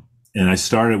 And I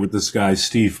started with this guy,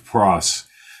 Steve Pross,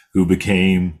 who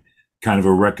became kind of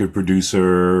a record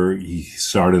producer. He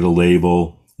started a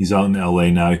label. He's out in LA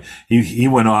now. He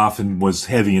went off and was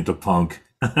heavy into punk.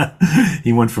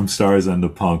 He went from Star's End to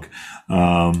punk.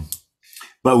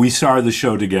 But we started the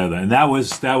show together, and that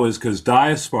was because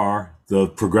Diaspar, the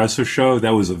progressive show,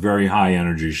 that was a very high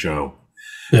energy show.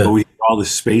 Yeah. But we had all the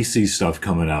spacey stuff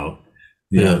coming out.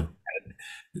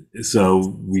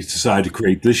 So we decided to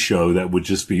create this show that would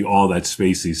just be all that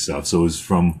spacey stuff. So it was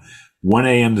from 1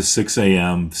 a.m. to 6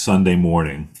 a.m. Sunday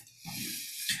morning.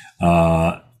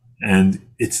 And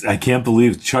I can't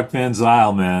believe Chuck Van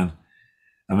Zyl, man.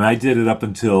 I mean, I did it up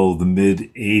until the mid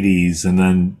 80s, and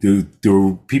then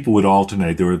people would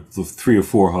alternate. There were 3 or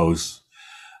 4 hosts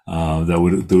that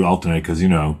would alternate, because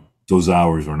those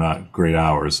hours were not great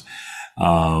hours.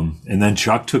 And then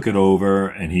Chuck took it over,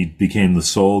 and he became the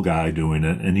soul guy doing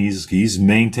it, and he's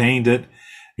maintained it.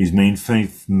 He's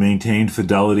maintained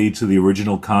fidelity to the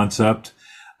original concept,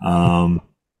 and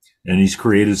he's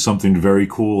created something very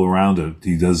cool around it.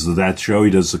 He does that show.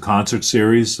 He does the concert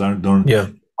series.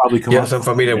 Probably come up. I'm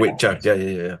familiar with Chuck.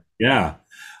 Yeah.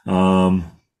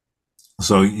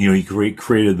 So he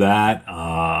created that.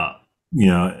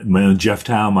 Jeff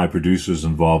Town, my producer, is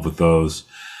involved with those.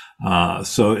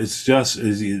 So it's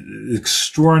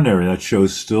extraordinary. That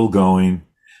show's still going.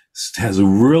 It has a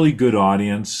really good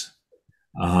audience.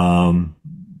 I'm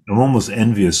almost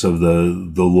envious of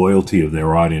the loyalty of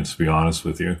their audience, to be honest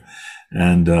with you.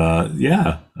 And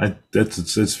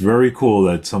it's very cool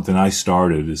that something I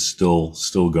started is still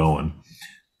going.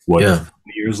 50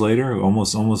 years later?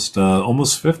 Almost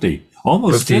 50.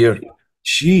 Almost 50 years.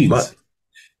 Jeez.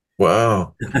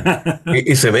 Wow.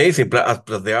 It's amazing. Plus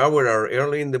the hour are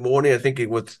early in the morning. I think it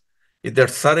was either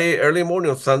Saturday early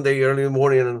morning or Sunday early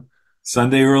morning.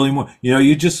 Sunday early morning.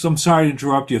 I'm sorry to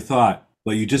interrupt your thought,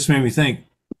 but you just made me think.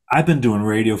 I've been doing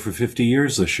radio for 50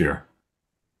 years this year.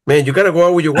 Man, you got to go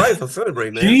out with your wife and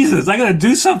celebrate, man. Jesus, I got to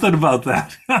do something about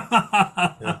that.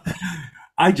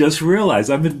 I just realized.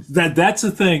 That's the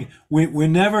thing. We're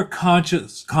never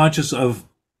conscious of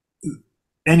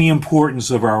any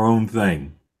importance of our own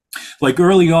thing. Like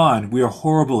early on, we are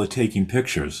horrible at taking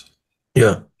pictures.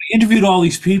 Yeah. We interviewed all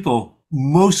these people.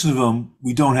 Most of them,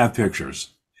 we don't have pictures.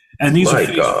 And these are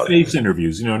face-to-face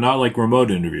interviews, not like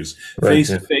remote interviews,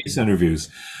 face-to-face interviews.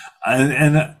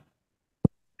 And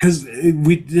because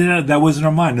that wasn't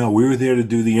our mind. No, we were there to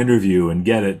do the interview and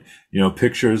get it,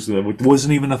 pictures. It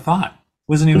wasn't even a thought.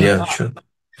 Sure.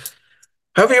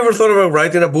 Have you ever thought about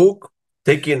writing a book,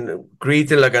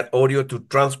 creating like an audio to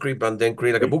transcript and then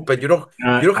create like a book? But you don't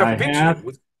have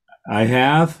pictures. I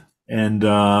have, and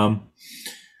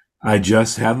I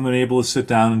just haven't been able to sit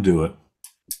down and do it.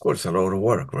 Of course, a lot of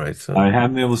work, right? So I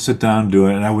haven't been able to sit down and do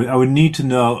it, and I would need to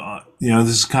know. This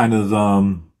is kind of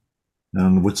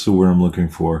what's the word I'm looking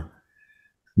for?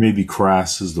 Maybe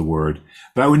crass is the word,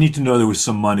 but I would need to know there was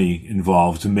some money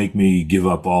involved to make me give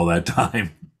up all that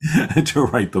time. to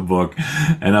write the book,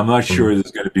 and I'm not sure Mm.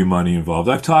 there's going to be money involved.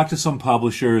 I've talked to some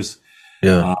publishers,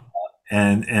 Yeah. uh,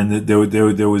 and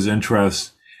there was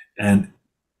interest, and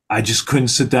I just couldn't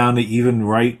sit down to even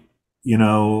write, you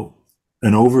know,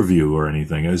 an overview or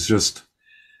anything. It's just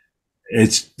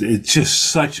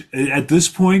such at this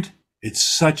point, it's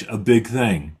such a big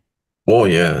thing. Oh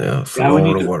yeah, yeah. It's a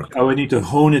lot of work. I would need to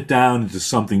hone it down into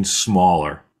something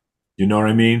smaller. You know what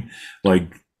I mean?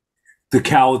 Like the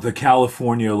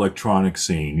California electronic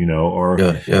scene, you know, or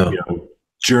Yeah, yeah. you know,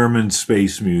 German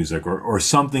space music, or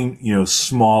something, you know,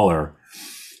 smaller.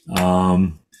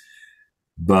 Um,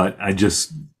 but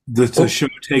the Well, show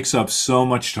takes up so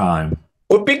much time,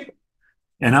 well,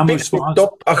 and I'm pick the responsible.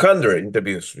 top 100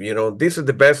 interviews. You know, this is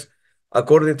the best,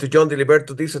 according to John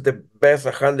Diliberto. This is the best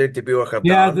 100 interview I have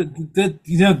Yeah, done.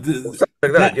 you know, Stuff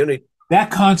like that. that You need. that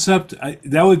concept,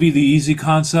 that would be the easy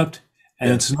concept, and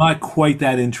Yeah. it's not quite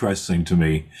that interesting to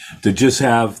me to just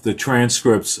have the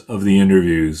transcripts of the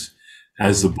interviews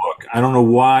as the Mhm. book. I don't know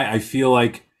why. I feel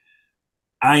like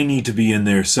I need to be in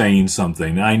there saying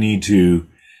something. I need to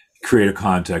create a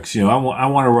context. You know, I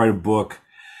want to write a book.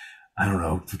 I don't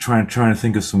know. Trying to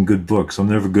think of some good books. I'm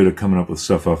never good at coming up with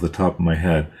stuff off the top of my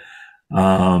head.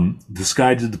 This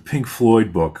guy did the Pink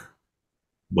Floyd book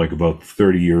like about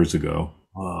 30 years ago.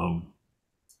 You're,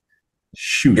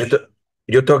 Shoot. t-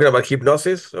 you're talking about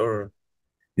hypnosis or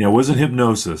You know, it wasn't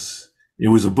Hypnosis. It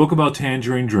was a book about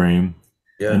Tangerine Dream, and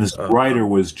yeah, this writer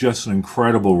was just an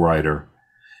incredible writer.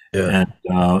 yeah.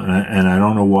 And I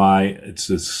don't know why it's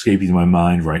escaping my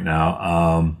mind right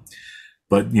now.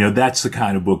 But you know, that's the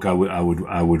kind of book I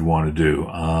would want to do.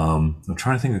 I'm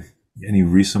trying to think of any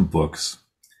recent books.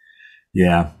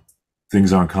 Yeah,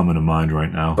 things aren't coming to mind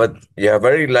right now. But yeah,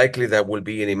 very likely that will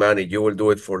be any money. You will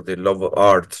do it for the love of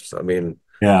art. I mean,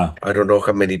 Yeah. I don't know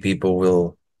how many people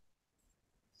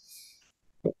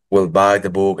will buy the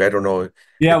book. I don't know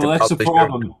Yeah, if the well, that's the publisher.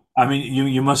 problem. I mean,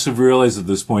 you must have realized at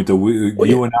this point that Oh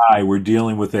yeah, you and I were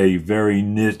dealing with a very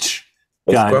niche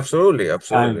of kind course, absolutely, kind of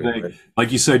absolutely. thing. Right.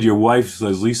 Like you said, your wife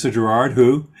says Lisa Gerard,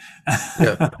 who?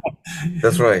 Yeah,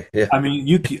 that's right. Yeah, I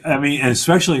mean, I mean, and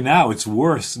especially now, it's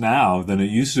worse now than it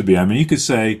used to be. I mean, you could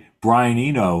say Brian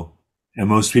Eno, and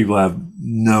most people have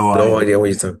no no idea idea what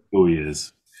you're talking. who he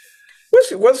is.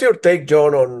 What's your take,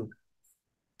 John, on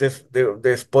the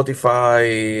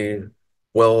Spotify?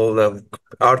 Well,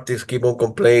 artists keep on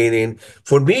complaining.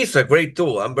 For me, it's a great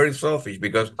tool. I'm very selfish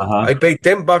because Uh I huh. pay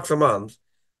 $10 a month.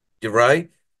 You're right.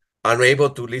 I'm able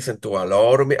to listen to a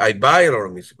lot of I buy a lot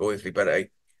of music, obviously, but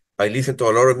I listen to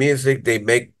a lot of music. They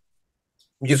make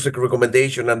music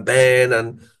recommendation and then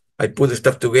and I put the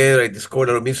stuff together. I discover a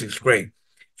lot of music. It's great.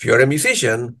 If you're a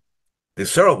musician,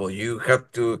 it's terrible. You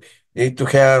need to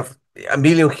have a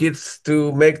million hits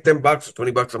to make $10,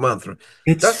 $20 a month.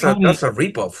 It's That's funny. a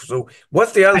ripoff. So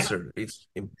what's the I, answer? It's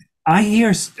I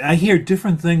hear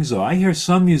different things though. I hear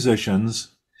some musicians,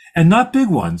 and not big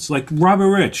ones, like Robert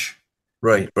Rich.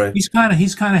 right, right. He's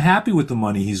kind of happy with the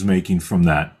money he's making from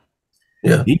that.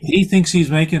 Yeah, He thinks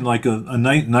he's making like a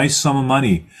nice sum of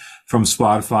money from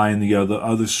Spotify and the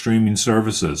other streaming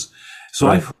services. So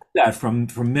I've right. heard that from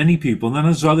many people. And then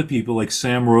there's other people like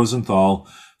Sam Rosenthal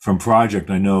from Project.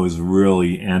 I know is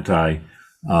really anti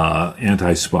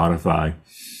Spotify.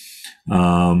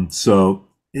 So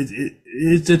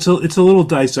it's a little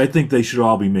dicey. I think they should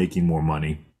all be making more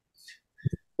money,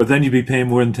 but then you'd be paying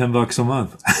more than $10 a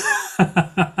month.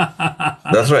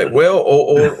 That's right. Well,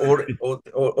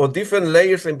 or different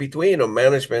layers in between on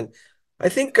management. I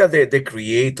think the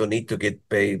creator need to get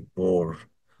paid more.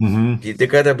 Hmm. They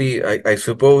gotta be. I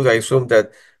assume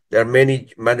that there are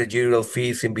many managerial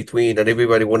fees in between, and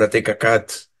everybody want to take a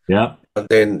cut. Yeah, And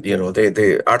then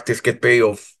the artists get paid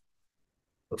of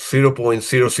 0.0014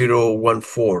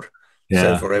 cents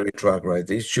yeah. for every track, right?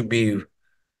 It should be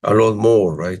a lot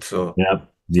more, right? So Yeah.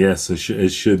 Yes, it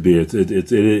should be. It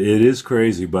is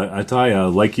crazy, but I tell you,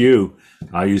 like you,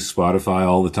 I use Spotify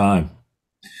all the time.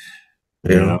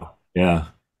 You yeah, know, yeah.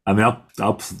 I mean,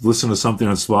 I'll listen to something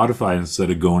on Spotify instead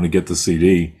of going to get the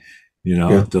CD. You know,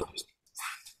 yeah.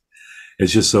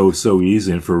 it's just so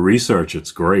easy, and for research,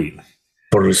 it's great.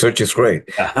 For research is great.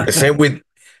 The same with,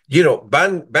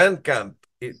 Bandcamp.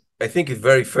 I think it's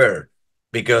very fair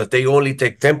because they only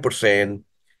take 10%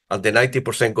 and the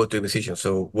 90% go to the musician.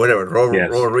 So whatever, Raw Yes,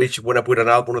 Rich wanna put an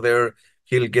album there,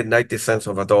 he'll get 90 cents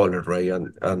of a dollar, right?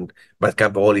 And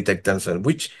Bandcamp only take 10 cents,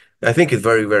 which I think is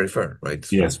very, very fair, right?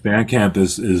 yes. So Bandcamp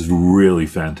is really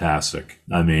fantastic.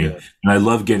 I mean, yeah, and I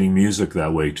love getting music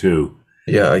that way too.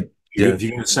 yeah, yeah, If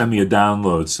you're gonna send me a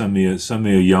download, send me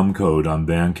a Yum code on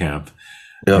Bandcamp.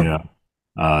 You yeah.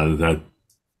 know, that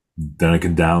then I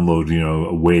can download, you know,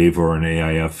 a WAV or an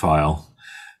AIF file.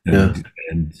 Yeah,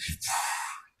 and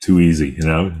too easy,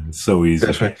 it's so easy.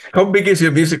 that's right. How big is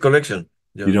your music collection,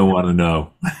 You John? don't want to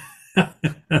know.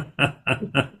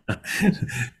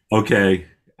 Okay,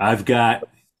 I've got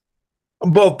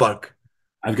Ballpark.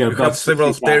 I've got You have about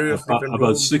several stereos, different about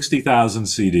rooms. 60,000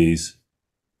 CDs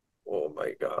Oh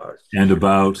my gosh. and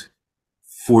about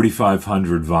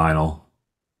 4,500 vinyl.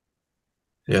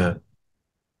 Yeah,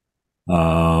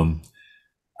 Um,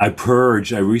 I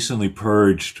recently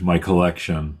purged my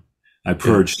collection. I yeah,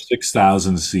 purged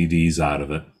 6,000 CDs out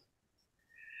of it.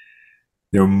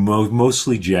 They're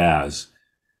mostly jazz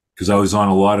because I was on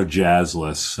a lot of jazz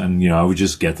lists, and I would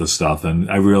just get the stuff, and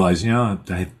I realized,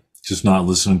 I just not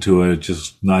listening to it,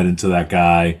 just not into that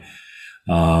guy.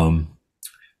 Um,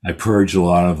 I purged a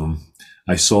lot of them.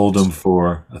 I sold them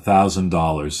for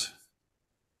 $1,000.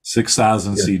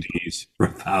 6,000 yeah. CDs for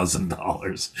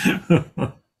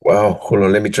 $1,000. Wow. Hold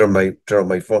on. Let me turn on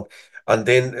my phone. And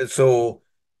then, so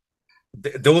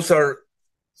those are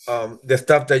the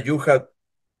stuff that you have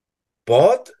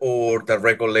bought, or the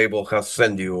record label has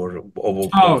sent you, or Oh,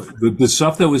 both. the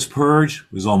stuff that was purged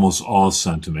was almost all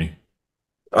sent to me.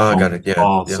 Ah, got it. Almost Yeah,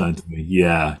 all yeah. sent to me.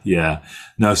 Yeah, yeah.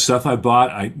 No stuff I bought.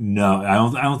 I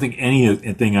don't think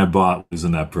anything I bought was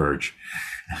in that purge.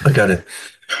 I got it.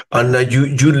 And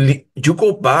you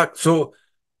go back. So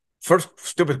first,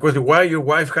 stupid question: why your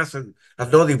wife has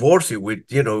not divorced you with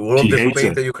all She the hates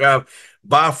space it. that you have,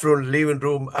 bathroom, living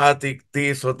room, attic,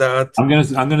 this or that? I'm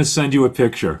gonna send you a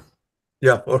picture.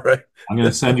 Yeah. All right. I'm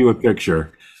gonna send you a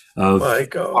picture My of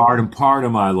God. part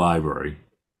of my library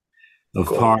of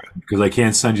Cool. part because I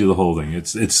can't send you the whole thing.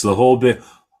 It's the whole bit.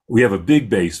 We have a big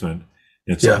basement.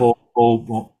 It's a Yeah. whole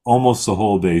almost the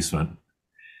whole basement,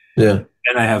 Yeah.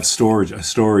 and I have a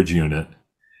storage unit.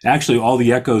 Actually, all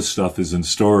the Echo stuff is in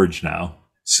storage now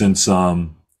since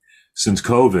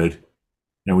COVID,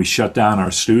 and we shut down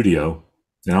our studio.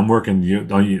 And I'm working.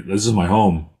 This is my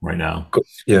home right now, Cool.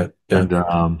 Yeah. Yeah.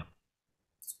 and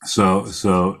so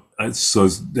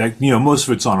that, most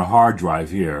of it's on a hard drive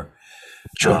here,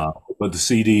 Sure. but the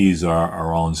CDs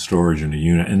are all in storage in a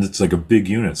unit, and it's like a big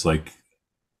unit. It's like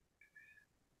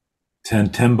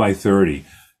 10 by 30.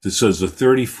 This is a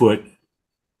 30-foot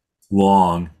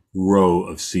long row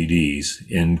of CDs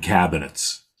in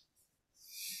cabinets.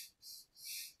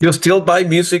 You still buy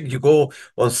music? You go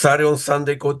on Saturday, on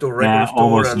Sunday, go to a record Nah, store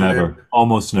almost and never. then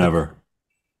Almost never.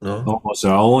 no Almost.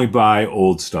 I'll only buy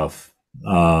old stuff. So,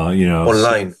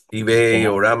 online,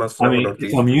 eBay or I Amazon mean, or if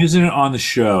this. I'm using it on the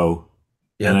show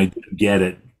and Yeah. I didn't get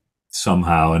it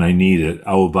somehow and I need it,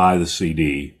 I will buy the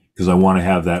CD because I want to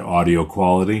have that audio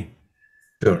quality.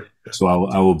 Sure. So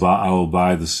I will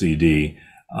buy the CD,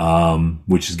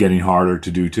 which is getting harder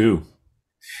to do too.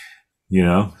 You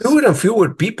know, Fewer and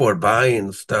fewer people are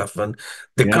buying stuff, and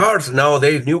the yeah. cars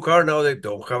nowadays, new car now, they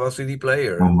don't have a CD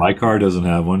player. Well, And my car doesn't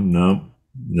have one. No,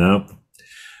 no.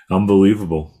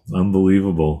 Unbelievable,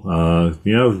 unbelievable.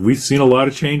 We've seen a lot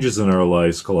of changes in our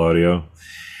lives, Claudio.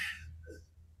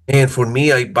 for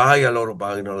me, I buy a lot of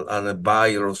vinyl and I buy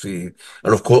a lot of CD.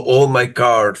 And of course, all my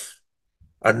cars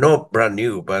are not brand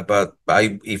new, but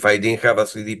if I didn't have a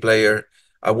CD player,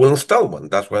 I will install one.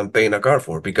 That's what I'm paying a car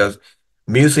for, because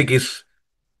music is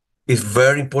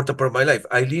very important part of my life.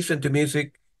 I listen to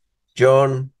music,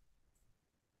 John,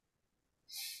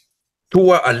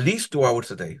 at least 2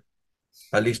 hours a day.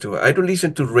 At least 2 hours. I don't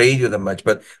listen to radio that much,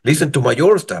 but listen to my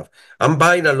own stuff. I'm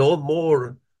buying a lot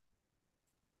more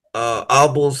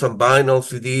albums and vinyl,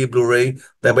 CD, Blu-ray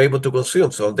that I'm able to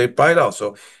consume. So they pile out.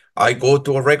 So I go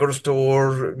to a record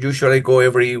store. Usually I go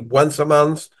every once a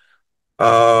month.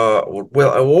 Well,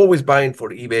 I'm always buying for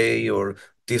eBay or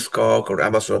Discog or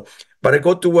Amazon. But I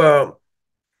go to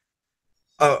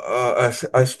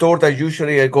a store that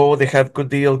usually I go, they have good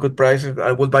deal, good prices.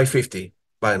 I will buy 50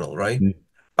 vinyl, right?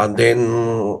 And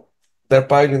then they're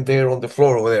piling there on the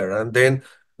floor over there. And then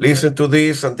listen to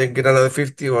this and then get another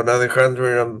 50 or another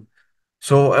 100.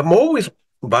 So I'm always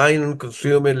buying and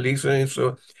consuming, listening.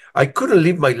 So I couldn't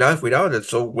live my life without it.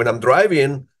 So when I'm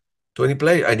driving to any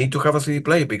place, I need to have a CD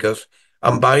player because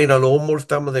I'm buying a lot more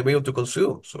stuff than I'm able to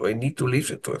consume. So I need to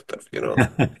listen to stuff,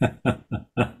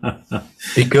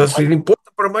 because it's important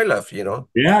part of my life.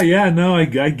 Yeah, yeah, no, I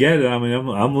get it. I mean,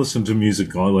 I'm listening to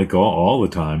music all the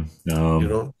time. You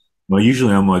know. Well,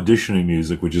 usually I'm auditioning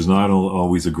music, which is not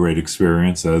always a great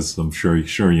experience, as I'm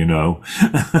sure you know.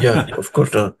 Yeah, of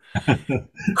course not.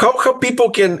 How people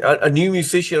can a new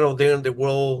musician out there in the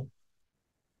world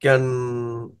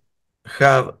can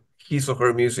have his or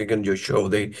her music in your show?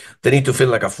 They need to fill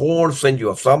like a form, send you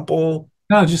a sample.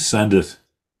 No, just send it.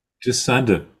 Just send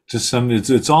it. Just send it.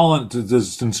 It's all.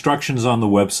 There's instructions on the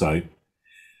website.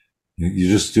 You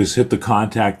just hit the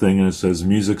contact thing and it says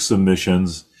music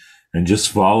submissions, and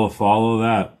just follow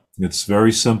that. It's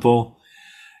very simple.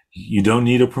 You don't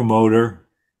need a promoter.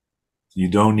 You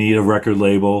don't need a record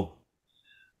label.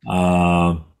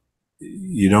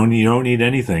 You don't need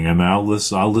anything. I mean, I'll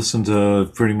listen to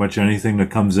pretty much anything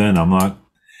that comes in. I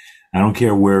don't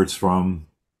care where it's from,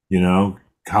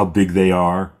 how big they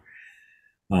are.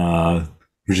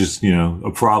 Which is,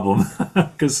 a problem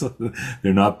because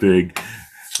they're not big.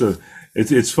 So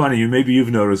it's funny. Maybe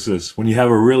you've noticed this. When you have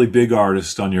a really big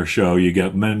artist on your show, you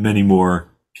get many more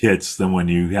hits than when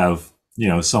you have,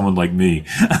 someone like me.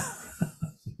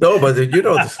 No, but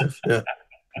yeah.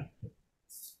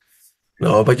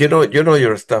 No, but you know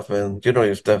your stuff, man. You know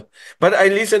your stuff. But I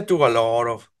listen to a lot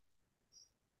of.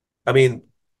 I mean,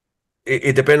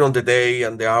 it depends on the day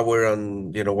and the hour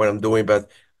and what I'm doing.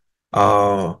 But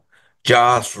uh,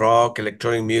 jazz, rock,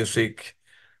 electronic music,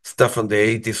 stuff from the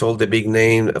 '80s, all the big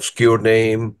name, obscure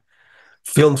name,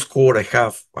 film score. I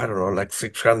have I don't know like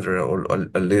 600 or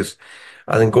at least.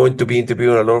 And I'm going to be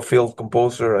interviewing a lot of film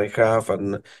composer I have,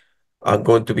 and I'm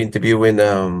going to be interviewing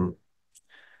some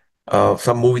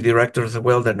movie directors as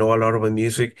well that know a lot about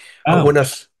music. I Oh. wanna,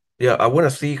 yeah, I wanna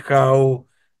see how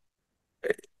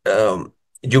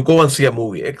you go and see a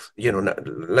movie,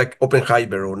 like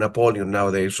Oppenheimer or Napoleon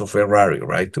nowadays, or Ferrari,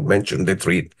 right? To mention the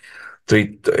three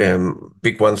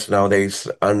big ones nowadays.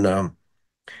 And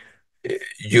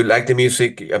you like the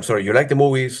music. I'm sorry, you like the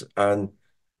movies and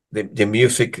the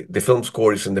music, the film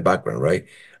score is in the background, right?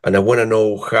 And I want to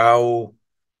know how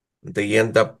they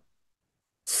end up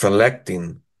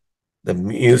selecting the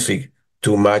music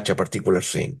to match a particular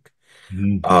scene.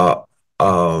 Mhm. Uh,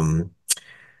 um,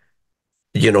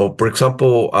 for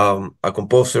example, a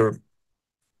composer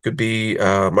could be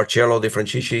Marcello De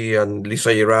Francisci and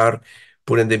Lisa Gerard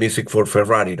putting the music for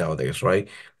Ferrari nowadays, right?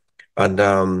 And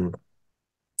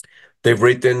they've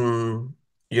written,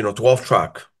 12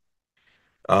 track.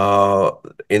 Uh,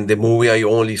 in the movie, I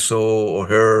only saw or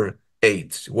heard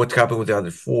eight. What happened with the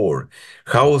other four?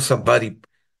 How will somebody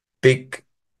pick,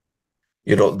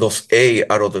 those eight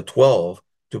out of the 12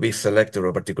 to be selected for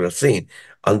a particular scene?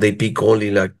 And they pick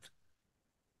only like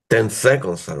 10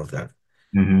 seconds out of that.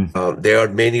 Mhm. There are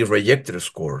many rejected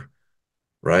score,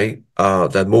 right?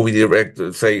 That movie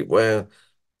directors say, well,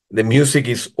 the music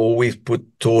is always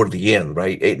put toward the end,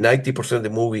 right? 90%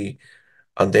 of the movie,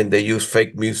 and then they use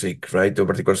fake music, right, to a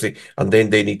particular scene, and then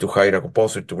they need to hire a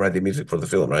composer to write the music for the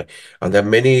film, right? And there are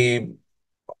many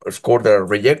scores that are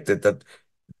rejected that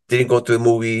didn't go to the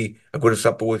movie. A good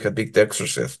example we had Big The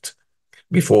Exorcist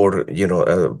before,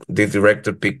 the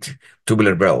director picked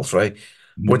Tubular Bells, right?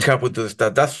 What Mhm. happened to this?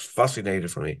 That's fascinating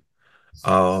for me.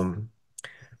 Um,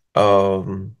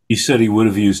 um, He said he would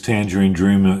have used Tangerine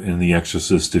Dream in The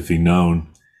Exorcist if he'd known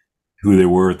who they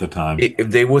were at the time. if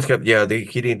they would have, yeah,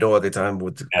 he didn't know at the time.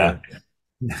 Yeah.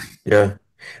 Yeah,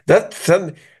 yeah.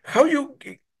 How you,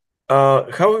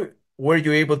 how were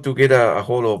you able to get a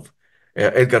hold of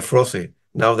Edgar Froese?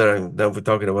 Now we're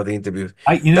talking about the interviews.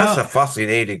 I, you That's know, a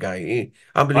fascinating guy.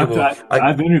 I've, Unbelievable.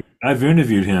 I, I've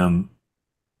interviewed him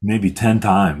maybe 10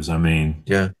 times. I mean,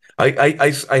 Yeah.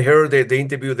 I heard the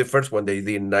interview, the first one they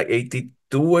did in like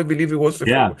 82, I believe it was the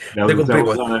first yeah, one, second big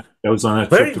one. that was on that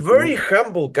trip Very, to very Florida.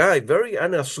 humble guy, very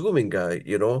unassuming guy,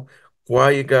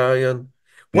 quiet guy. And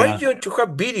why Yeah. don't you have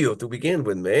video to begin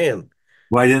with, man?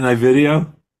 Why didn't I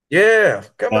video? Yeah,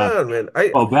 come Uh, on, man.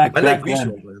 I well, I back like back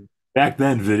visual, then, man. back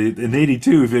then, video in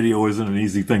 '82, video wasn't an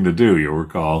easy thing to do. You'll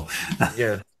recall.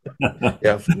 Yeah,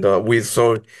 yeah. No, we're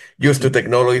so used to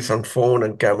technologies and phone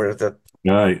and cameras that.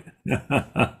 Right.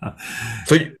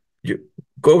 So you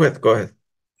go ahead, go ahead.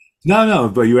 No, no,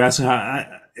 but you asked how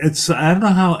I don't know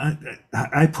how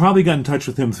I probably got in touch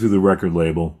with him through the record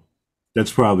label.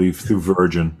 That's probably through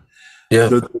Virgin. Yeah,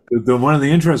 The one of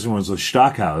the interesting ones was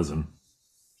Stockhausen.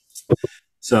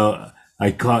 So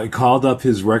I called up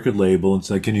his record label and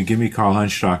said, "Can you give me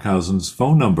Karl-Heinz Stockhausen's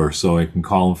phone number so I can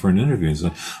call him for an interview?" He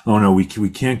said, "Oh no, we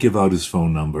can't give out his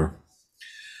phone number.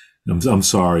 I'm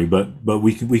sorry, but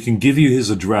we can give you his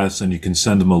address and you can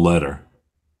send him a letter."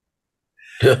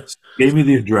 yeah, Gave me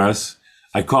the address.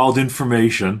 I called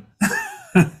information,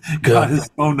 got yeah. his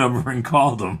phone number, and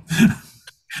called him.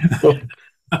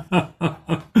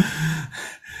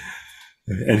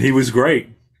 And he was great.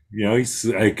 I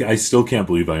still can't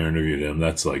believe I interviewed him.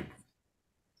 That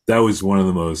was one of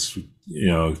the most,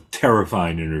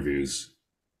 terrifying interviews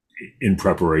in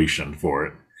preparation for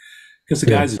it. Because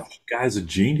the Yeah, guy's a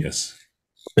genius.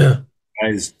 yeah,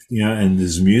 And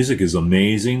his music is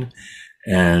amazing.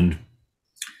 And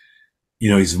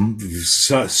he's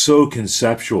so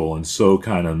conceptual and so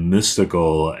kind of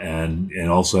mystical, and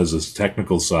also has this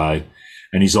technical side.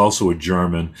 and he's also a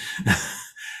German,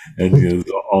 and you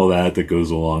know, all that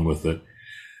goes along with it.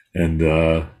 And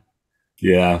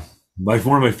yeah, one of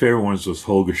my favorite ones was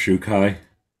Holger Shukai.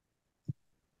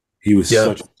 He was Yeah.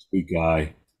 such a sweet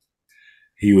guy.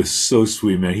 He was so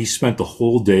sweet, man. He spent the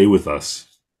whole day with us.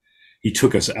 He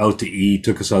took us out to eat,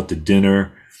 took us out to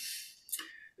dinner.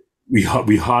 We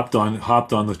hopped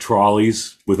on the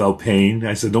trolleys without paying.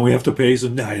 I said, "Don't we have to pay?" He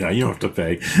said, "No, you don't have to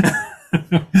pay."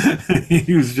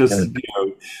 He was just, Yeah. you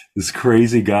know, this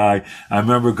crazy guy. I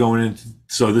remember going in.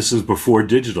 So this is before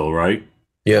digital, right?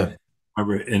 Yeah. I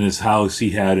remember in his house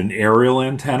he had an aerial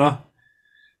antenna,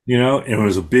 you know, and it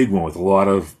was a big one with a lot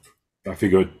of, I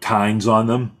figure, tines on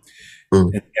them,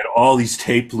 Mm. and had all these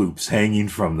tape loops hanging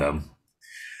from them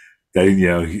that, you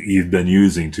know, he'd been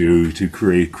using to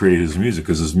create his music,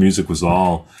 because his music was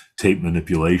all tape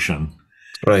manipulation.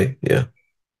 Right. Yeah.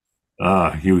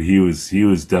 He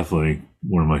was definitely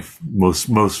one of my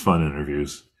most fun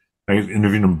interviews. I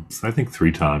interviewed him, I think,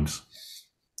 3 times.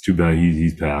 Too bad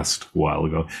he passed a while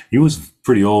ago. He was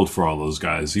pretty old for all those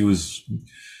guys. He was.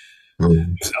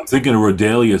 Mm. I'm thinking of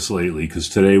Rodelius lately, because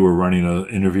today we're running an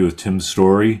interview with Tim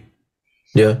Story,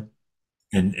 Yeah.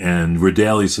 and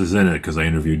Rodelius is in it because I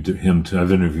interviewed him.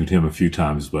 I've interviewed him a few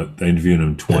times, but I interviewed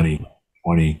him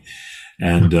 2020,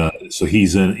 and so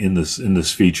he's in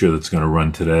this feature that's going to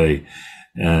run today.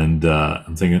 And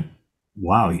I'm thinking,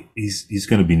 wow, he's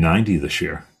going to be 90 this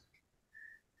year.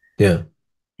 Yeah.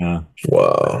 Yeah,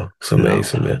 Wow. It's you know,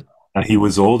 amazing, man. he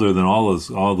was older than all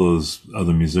those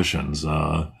other musicians,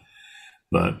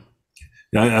 but.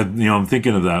 You know, I'm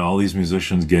thinking of that. All these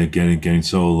musicians getting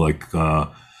so like,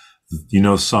 you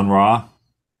know, Sun Ra,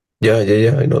 Yeah.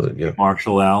 Yeah. Yeah. I know that. Yeah.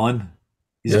 Marshall Allen.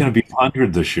 He's Yeah. going to be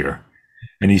 100 this year,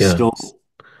 and he's Yeah. still.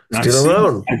 Still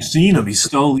around. I've seen him. He's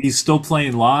still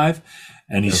playing live,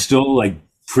 and he's Yeah. still like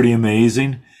pretty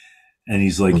amazing. And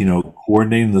he's like, Mm. you know,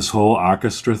 coordinating this whole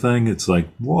orchestra thing. It's like,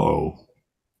 whoa,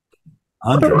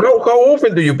 How, 100. how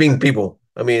often do you ping people?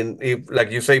 I mean, if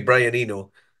like you say, Brian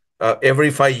Eno,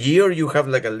 every 5 years you have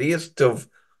like a list of,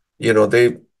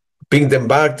 they ping them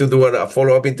back to do a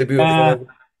follow-up interview or Uh, something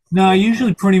like no, I that.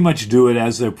 usually pretty much do it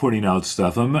as they're putting out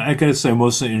stuff. I gotta say,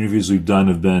 most of the interviews we've done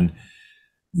have been,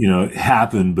 you know,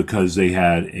 happened because they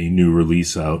had a new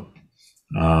release out.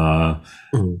 Uh,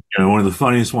 Mhm. and one of the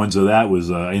funniest ones of that was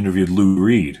I interviewed Lou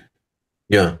Reed,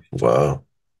 Yeah. Wow.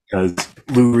 because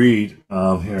Lou Reed.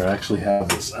 Here, I actually have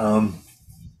this.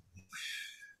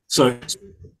 So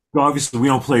obviously we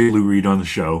don't play Lou Reed on the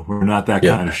show. We're not that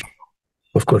Yeah. kind of show.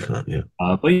 Of course not. Yeah.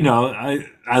 But you know,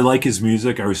 I like his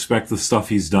music. I respect the stuff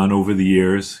he's done over the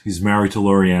years. He's married to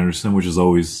Laurie Anderson, which is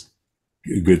always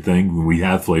a good thing. We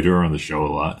have played her on the show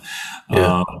a lot.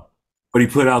 Yeah. But he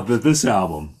put out this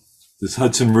album, this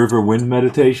Hudson River Wind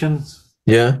Meditations.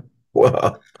 Yeah.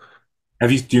 Wow.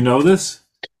 Do you know this?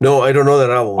 No, I don't know that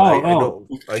album. I Oh, know.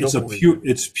 I know.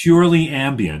 it's purely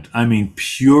ambient. I mean,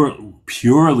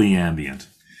 purely ambient.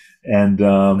 And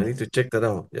I need to check that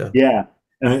out. Yeah. yeah.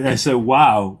 And I said,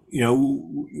 wow, you know,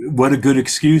 what a good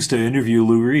excuse to interview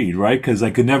Lou Reed, right? Because I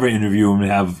could never interview him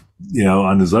and have, you know,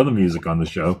 on his other music on the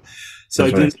show. So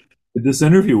That's I right. did this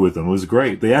interview with him. It was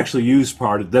great. They actually used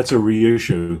that's a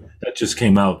reissue that just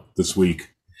came out this week.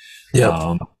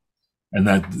 Yeah.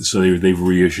 And so they've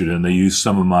reissued it, and they used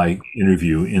some of my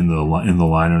interview in the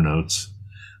liner notes.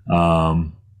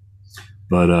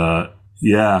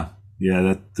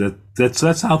 Yeah,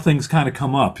 that's how things kind of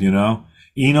come up, you know.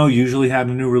 Eno usually had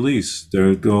a new release.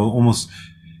 They're almost,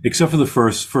 except for the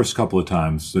first couple of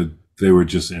times, they were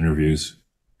just interviews.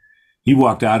 He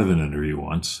walked out of an interview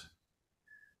once.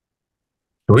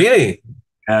 Really?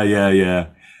 Yeah.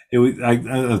 It was,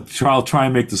 I'll try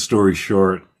and make the story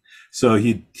short. So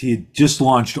he just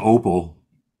launched Opal,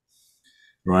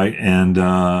 right? And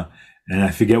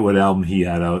I forget what album he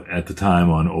had out at the time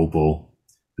on Opal.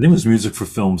 I think it was music for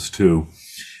films too.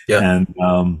 Yeah.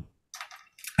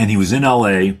 And he was in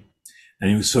LA, and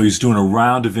he was doing a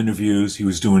round of interviews. He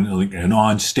was doing like an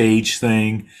on stage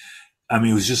thing. I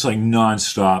mean, it was just like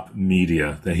nonstop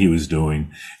media that he was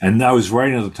doing. And I was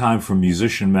writing at the time for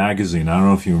Musician Magazine. I don't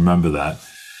know if you remember that,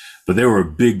 but they were a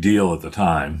big deal at the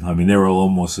time. I mean, they were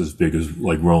almost as big as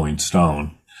like Rolling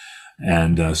Stone.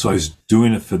 And so I was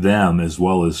doing it for them as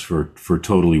well as for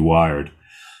Totally Wired.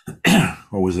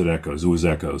 Or was it Echoes? It was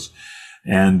Echoes.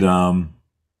 And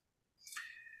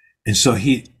so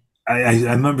I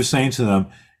remember saying to them,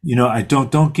 you know,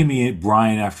 don't give me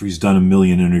Brian after he's done 1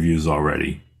 million interviews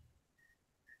already.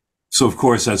 So of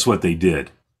course that's what they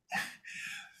did.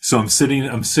 So I'm sitting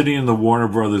in the Warner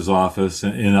Brothers office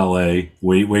in LA,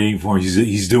 waiting for him.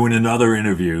 He's doing another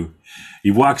interview.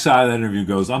 He walks out of that interview and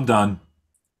goes, I'm done.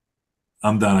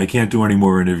 I'm done. I can't do any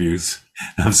more interviews.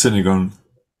 I'm sitting there going,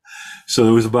 so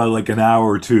there was about like an hour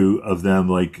or two of them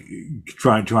like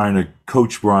trying to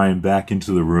coach Brian back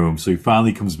into the room. So he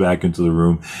finally comes back into the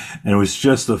room, and it was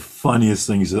just the funniest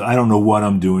thing. He said, "I don't know what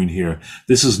I'm doing here.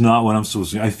 This is not what I'm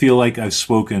supposed to do. I feel like I've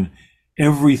spoken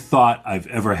every thought I've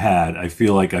ever had. I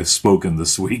feel like I've spoken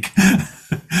this week."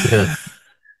 Yeah.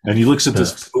 And he looks at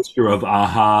this Yes. poster of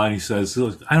Aha, and he says,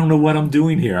 "I don't know what I'm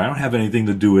doing here. I don't have anything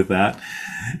to do with that."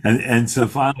 And so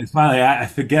finally, I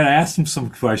forget. I asked him some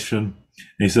question, and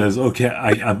he says, "Okay,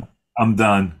 I'm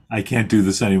done. I can't do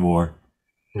this anymore."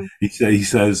 He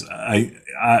says,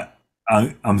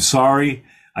 I'm sorry.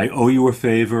 I owe you a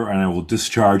favor, and I will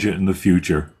discharge it in the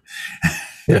future."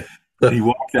 Yeah. And he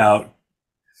walked out,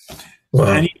 and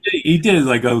Wow. he did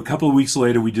like a couple of weeks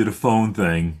later. We did a phone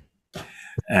thing,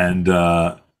 and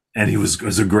it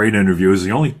was a great interview. It was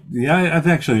the only, yeah, I've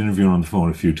actually interviewed him on the phone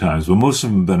a few times, but most of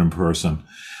them have been in person.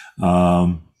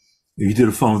 Um, he did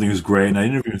a phone thing, it was great, and I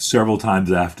interviewed him several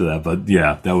times after that. But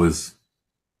yeah, that was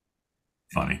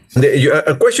funny.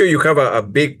 I'm quite sure you have a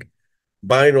big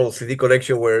vinyl CD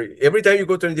collection where every time you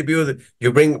go to an interview,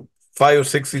 you bring 5 or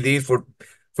 6 CDs for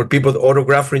people to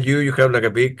autograph from you. You have like a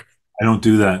big, I don't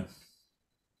do that.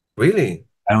 really?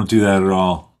 I don't do that at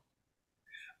all.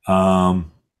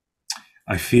 Um,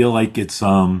 I feel like it's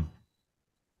I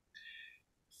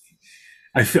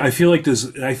feel like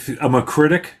I'm a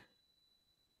critic.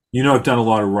 You know, I've done a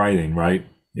lot of writing, right?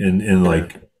 In Yeah,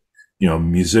 like,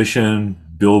 musician,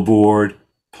 Billboard,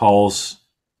 Pulse,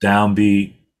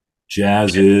 Downbeat,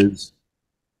 Jazz is.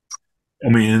 I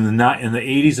mean, in the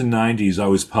 80s and 90s, I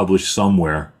was published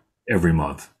somewhere every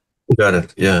month. got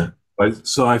it. Yeah, But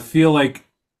so I feel like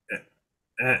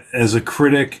as a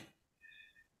critic,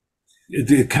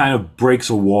 it kind of breaks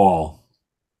a wall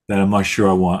that I'm not sure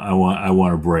I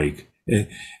want to break.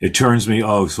 It turns me,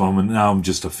 oh, so now I'm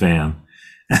just a fan.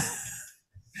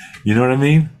 You know what I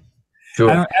mean? sure.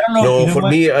 I don't know. You No, know what?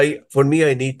 for me,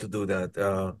 I need to do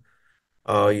that.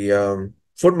 I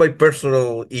for my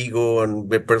personal ego and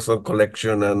my personal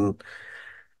collection, and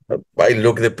I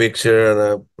look the picture,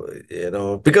 and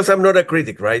because I'm not a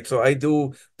critic, right? So I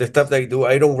do the stuff that I do.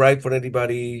 I don't write for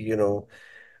anybody,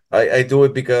 I do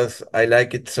it because I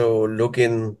like it. So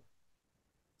looking,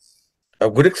 a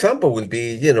good example will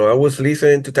be, I was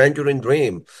listening to Tangerine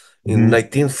Dream in Hmm.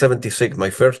 1976, my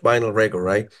first vinyl record,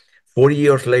 right? 4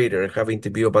 years later, I have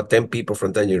interviewed about 10 people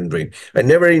from Tangerine Dream. I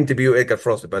never interviewed Edgar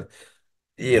Frost, but,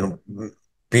 you know,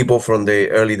 people from the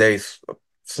early days,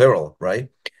 several, right?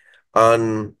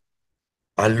 And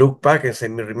I look back and say,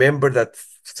 remember that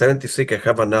 76, I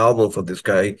have an album for this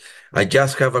guy. I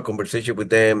just have a conversation with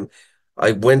them.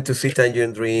 I went to see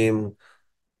Tangerine Dream.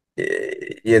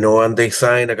 And they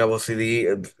sign like a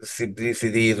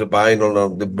CDs, a vinyl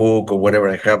of the book or whatever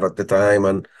I have at the time,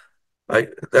 and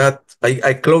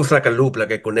I close like a loop,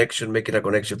 like a connection, making a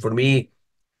connection. For me,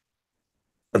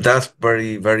 that's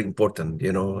very very important,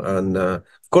 And of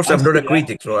course, I I'm not a see.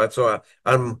 critic,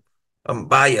 I'm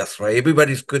biased, right?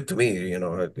 Everybody's good to me,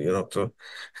 So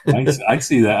I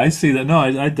see that. I see that. No,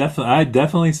 I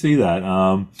definitely see that.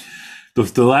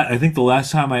 I think the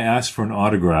last time I asked for an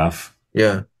autograph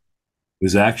yeah,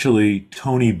 was actually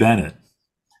Tony Bennett.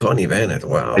 Tony Bennett, I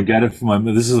wow, got it from my.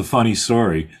 This is a funny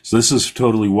story. So this is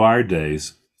Totally Wired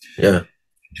days. yeah,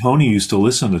 Tony used to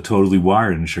listen to Totally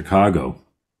Wired in Chicago.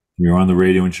 We were on the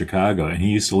radio in Chicago, and he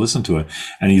used to listen to it.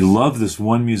 And he loved this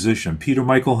one musician, Peter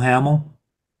Michael Hamill.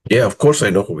 yeah. Of course, I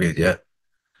know who he is. Yeah,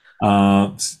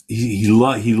 Uh, he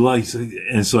likes,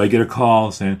 and so I get a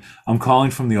call saying, "I'm calling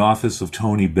from the office of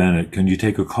Tony Bennett. Can you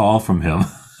take a call from him?"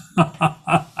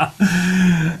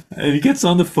 And he gets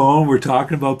on the phone. We're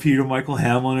talking about Peter Michael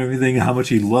Hamill and everything, how much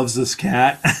he loves this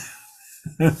cat.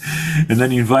 And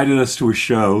then he invited us to a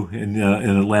show in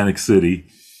Atlantic City.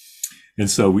 And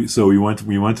so we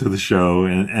went to the show,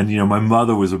 and my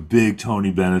mother was a big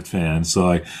Tony Bennett fan,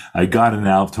 so I got an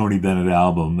Tony Bennett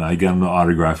album. I got him to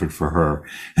autograph it for her.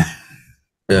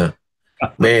 yeah.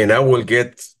 Man, I will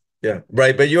get, yeah,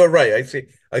 right. But you're right.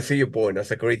 I see your point.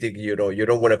 As a critic, you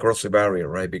don't want to cross the barrier,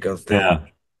 right? Because then, Yeah.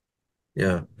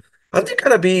 yeah. Are there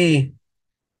gonna be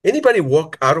anybody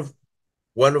walk out of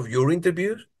one of your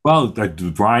interviews? Well, like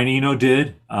Brian Eno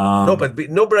did. No, but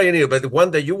no, Brian Eno, but the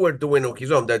one that you were doing on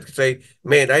his own that say,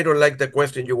 man, I don't like the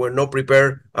question. You were not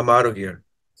prepared. I'm out of here,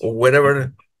 or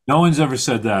whatever. No one's ever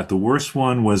said that. The worst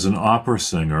one was an opera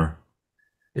singer.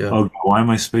 Yeah. Oh, why am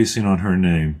I spacing on her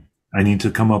name? I need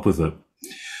to come up with it.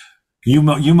 You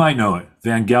might know it.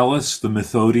 Vangelis, the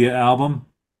Methodia album.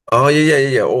 Oh, yeah, yeah, yeah,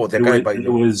 yeah. Oh, the guy by It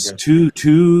you. was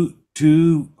Yeah.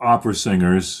 two opera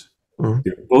singers. Mhm.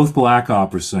 They're both black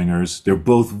opera singers. They're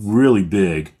both really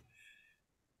big.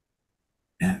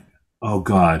 oh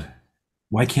God,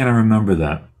 why can't I remember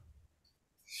that?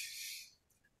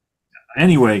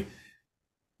 Anyway,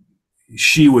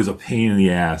 she was a pain in the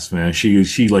ass, man.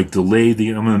 She like delayed the.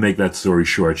 I'm going to make that story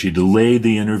short. She delayed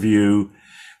the interview.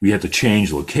 We had to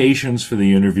change locations for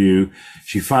the interview.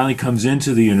 She finally comes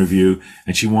into the interview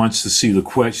and she wants to see the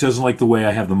question. She doesn't like the way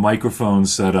I have the microphone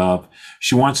set up.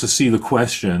 She wants to see the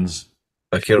questions,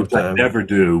 Ahead which of I time. never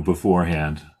do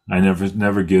beforehand. I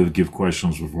never give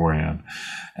questions beforehand.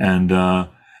 And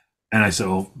I said,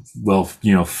 well,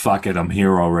 fuck it. I'm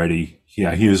here already.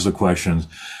 Yeah, here's the questions.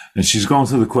 And she's going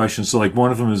through the questions. So like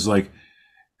one of them is like,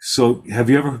 so had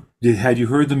you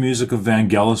heard the music of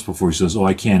Vangelis before? She says, oh,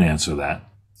 I can't answer that.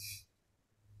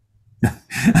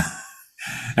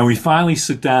 And we finally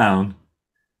sit down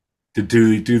to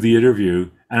do the interview.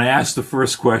 And I asked the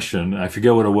first question. I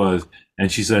forget what it was.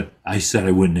 And she said, I said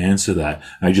I wouldn't answer that.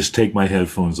 I just take my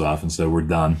headphones off and said, we're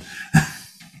done.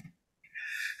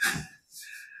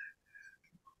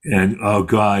 And oh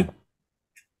God,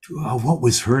 what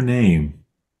was her name?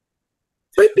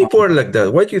 Why people are like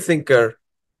that? Why do you think are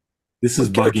This is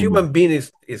what kind of bugging me. human being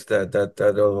is that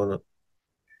I don't know.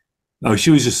 Oh,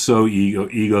 she was just so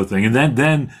ego thing. And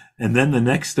then the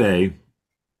next day,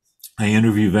 I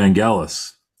interviewed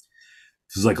Vangelis.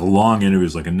 This is like a long interview.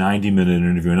 It's like a 90-minute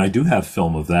interview, and I do have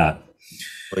film of that.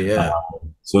 Oh yeah.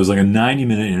 So it was like a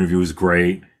 90-minute interview. It was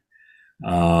great.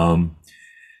 Um,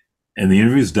 and the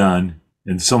interview's done,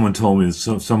 and someone told me,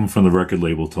 someone from the record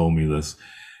label told me this.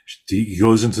 He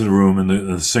goes into the room, and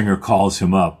the singer calls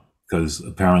him up because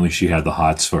apparently she had the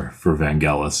hots for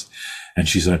Vangelis. And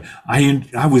she said,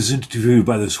 I was interviewed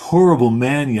by this horrible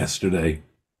man yesterday.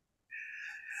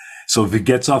 So if he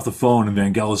gets off the phone and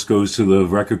Vangelis goes to the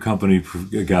record company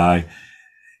guy,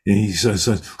 and he says,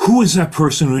 who is that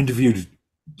person who interviewed,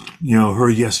 her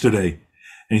yesterday?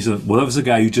 And he said, well, that was the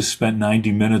guy you just spent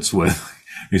 90 minutes with.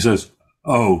 He says,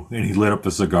 oh, and he lit up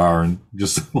a cigar and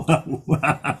just,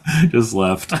 just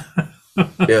left.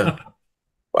 Yeah.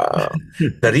 Wow.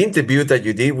 That interview that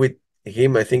you did with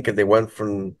him, I think the one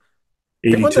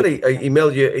 82. that I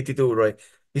emailed you, 82, right?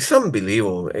 It's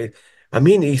unbelievable. I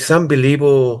mean, it's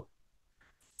unbelievable.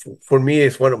 For me,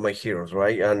 it's one of my heroes,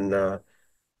 right? And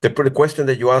the question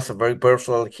that you asked are very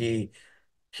personal. He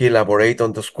elaborate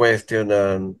on those questions,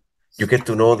 and you get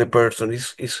to know the person.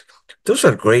 It's those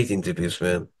are great interviews,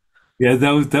 man. Yeah,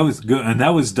 that was good, and that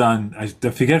was done. I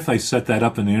forget if I set that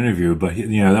up in the interview, but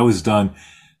that was done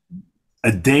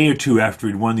a day or two after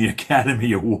he'd won the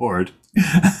Academy Award.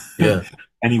 Yeah.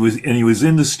 And he was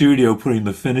in the studio putting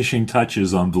the finishing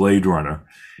touches on Blade Runner.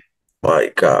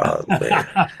 My God, man.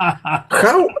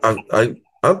 How I'm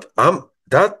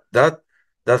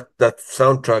that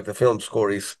soundtrack, the film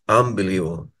score is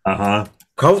unbelievable. Uh-huh.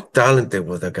 How talented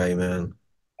was that guy, man?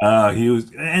 He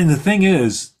was, and the thing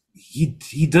is,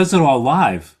 he does it all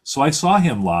live. So I saw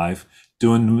him live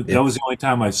doing. Yeah, That was the only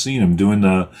time I've seen him doing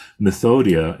the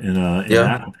Methodia in yeah,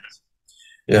 Athens.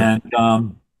 yeah,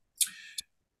 And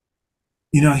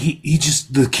he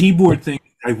just the keyboard thing.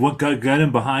 Got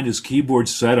him behind his keyboard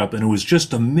setup, and it was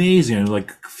just amazing.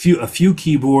 Like a few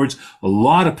keyboards, a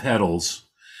lot of pedals,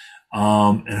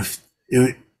 and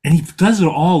he does it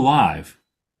all live.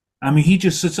 I mean, he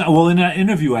just sits. Well, in that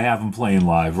interview, I have him playing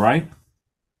live, right?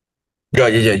 yeah,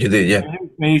 yeah, yeah. You did, yeah.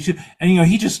 And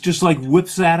he just like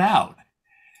whips that out.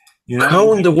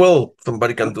 How in the world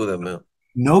somebody can do that, man?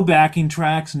 No backing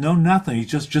tracks, no nothing. He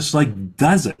just like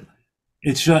does it.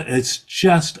 It's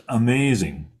just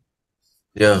amazing.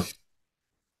 Yeah,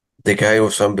 the guy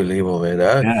was unbelievable, man.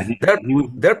 Yeah, There, he was.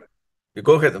 there. You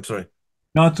go ahead. I'm sorry.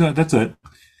 No, that's it.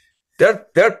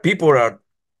 There, people are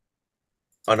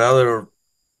another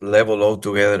level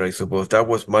altogether. I suppose that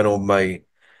was one of my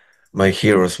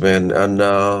heroes, man.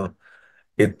 And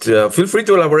it feel free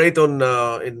to elaborate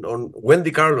on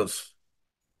Wendy Carlos.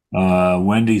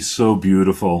 Wendy's so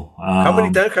beautiful. How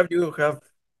many times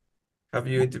have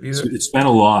you interviewed her? It's been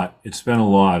a lot. It's been a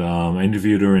lot. I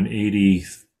interviewed her in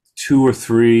 82 or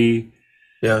 3.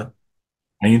 Yeah,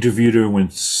 I interviewed her when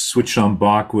Switched on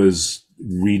Bach was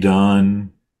redone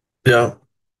yeah,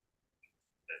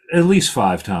 at least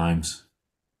 5 times.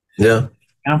 yeah,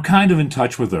 And I'm kind of in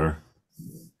touch with her.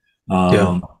 yeah.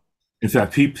 Um, in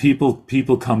fact,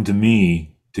 people come to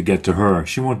me to get to her.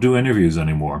 She won't do interviews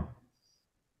anymore.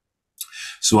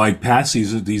 So I pass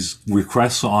these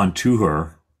requests on to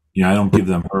her. I don't give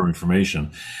them her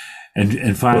information. And Of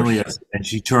course. finally, and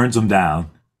she turns them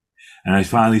down. And I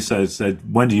finally said,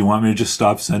 when do you want me to just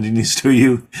stop sending these to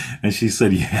you? And she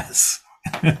said, yes.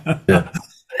 Yeah,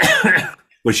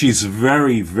 But she's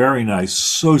very, very nice,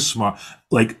 so smart,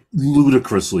 like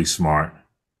ludicrously smart.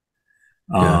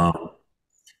 yeah. Um,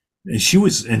 And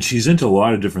she's into a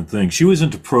lot of different things. She was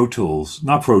into Pro Tools,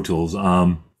 not Pro Tools,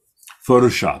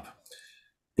 Photoshop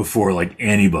before like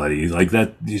anybody. Like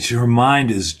that, her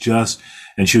mind is just,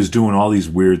 and she was doing all these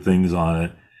weird things on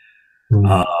it.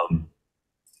 Mm. Um,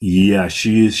 yeah,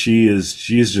 she is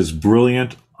just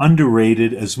brilliant,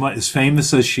 underrated. As much as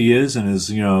famous as she is, and as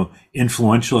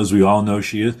influential as we all know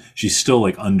she is, she's still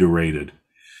like underrated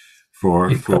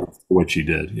for It for co- what she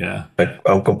did. Yeah.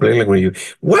 I'm completely agree with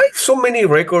you. Why so many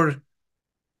records?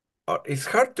 It's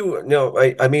hard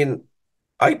to, I mean,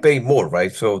 I pay more,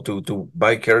 right? So to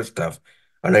buy her stuff,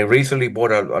 and I recently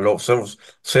bought a lot,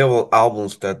 several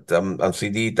albums that and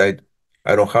CD that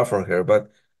I don't have from her,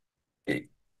 but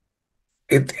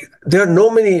it, there are no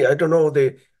many. I don't know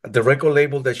the record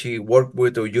label that she worked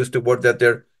with or used to work that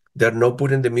they're not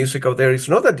putting the music out there. It's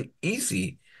not that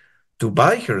easy to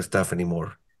buy her stuff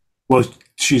anymore. Well,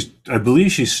 I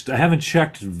believe I haven't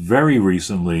checked very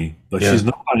recently, but she's Yeah.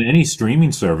 not on any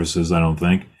streaming services, I don't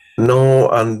think. No,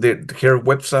 and her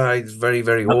website is very,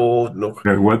 very Yep. old. No,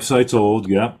 Her website's old.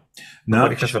 Yep.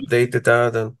 nobody No, has updated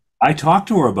that. And I talked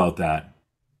to her about that,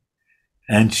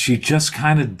 and she just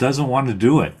kind of doesn't want to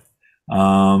do it.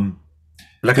 Um,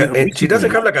 and she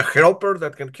doesn't Originally, have like a helper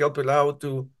that can help her out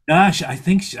to. gosh, I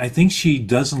think she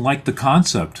doesn't like the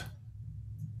concept.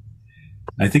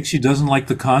 I think she doesn't like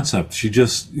the concept. She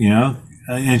just,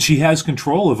 and she has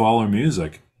control of all her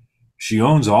music. She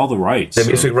owns all the rights. The So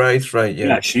music rights, right? yeah,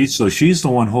 Yeah. she's the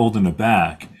one holding it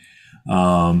back.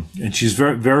 And she's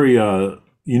very, very,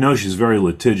 she's very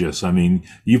litigious. I mean,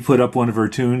 you put up one of her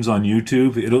tunes on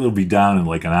YouTube, it'll be down in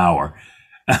like an hour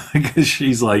because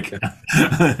she's like,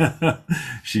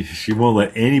 she won't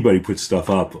let anybody put stuff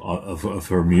up of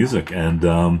her music. And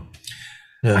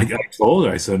Yeah. I told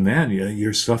her, I said, man,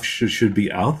 your stuff should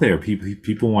be out there.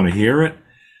 People want to hear it.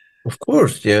 Of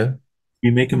course, yeah. Be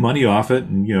making money off it,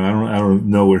 and I don't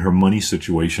know what her money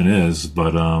situation is,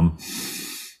 but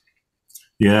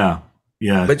yeah,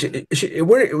 yeah. But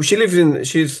where she lives in,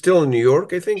 she's still in New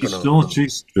York, I think, or She's no? still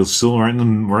she's still right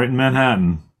in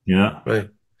Manhattan. Yeah. Right.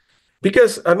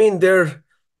 Because I mean, there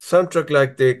soundtrack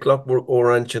like the Clockwork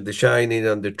Orange and The Shining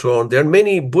and The Throne. There are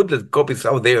many bootleg copies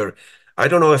out there. I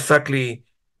don't know exactly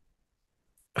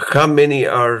how many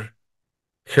are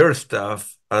her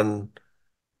stuff and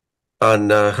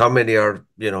how many are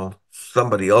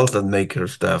somebody else that make her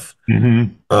stuff. Hmm.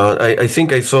 I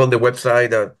think I saw on the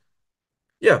website that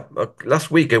yeah,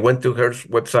 last week I went to her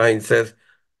website and says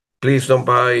please don't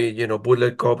buy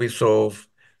bootleg copies of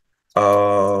I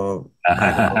don't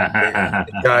know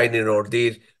the Shining or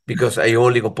this because I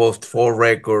only composed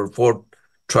four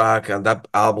track and that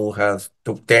album has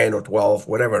 10 or 12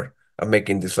 whatever. I'm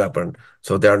making this up and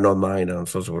so they are not mine and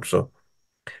so forth. So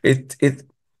it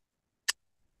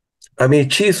I mean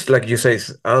she's like you say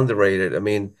is underrated. I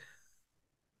mean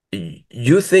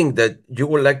you think that you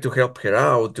would like to help her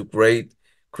out to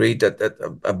create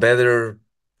a better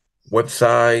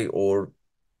website or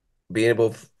be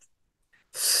able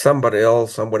someone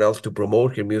else to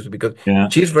promote her music because Yeah,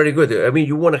 she's very good. I mean,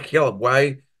 you want to help.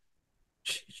 Why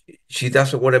she, she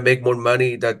doesn't want to make more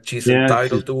money that she's yeah.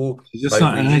 entitled to She's just by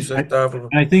not, and releasing stuff?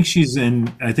 I think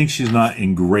I think she's not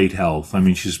in great health. I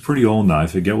mean, she's pretty old now. I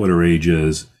forget what her age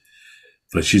is,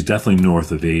 but she's definitely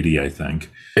north of 80. I think.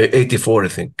 84, I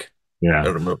think. I Yeah.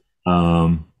 remember.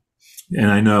 Um, and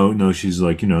I know, no, she's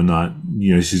like, not,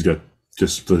 she's got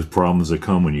just the problems that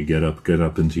come when you get up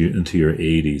into your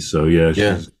 80s. So yeah,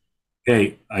 Yeah.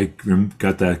 hey, I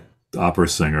got that opera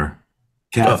singer,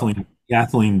 Oh,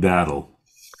 Kathleen Battle.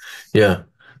 yeah.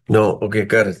 No, okay,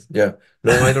 got it. Yeah.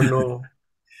 No, I don't know.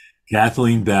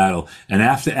 Kathleen Battle. And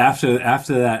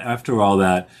after all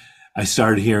that, I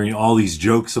started hearing all these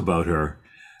jokes about her.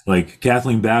 Like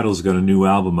Kathleen Battle's got a new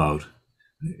album out.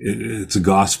 It's a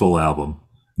gospel album.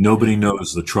 Nobody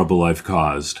knows the trouble I've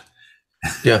caused.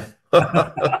 Yeah.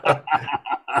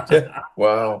 Yeah.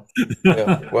 Wow.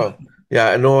 Yeah. Well,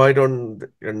 yeah, no, I don't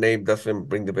your name doesn't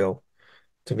ring the bell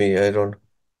to me. I don't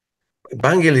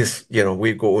Vangelis,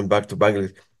 we're going back to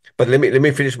Vangelis. But let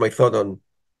me finish my thought on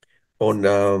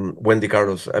Wendy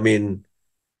Carlos. I mean,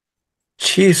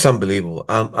 she's unbelievable.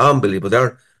 Unbelievable.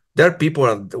 There are people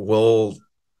at the world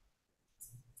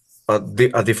at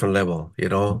a different level,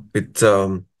 It's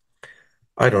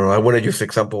I don't know. I want to use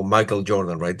example Michael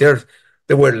Jordan, right? There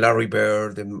were Larry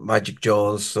Bird and Magic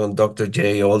Johnson, Dr.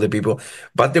 J, all the people,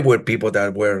 but there were people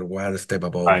that were one step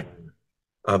above. Right.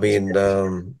 I mean,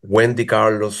 Wendy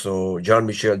Carlos or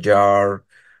Jean-Michel Jarre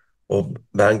or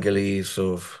Vangelis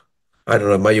of. I don't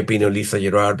know, in my opinion, Lisa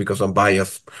Gerard, because I'm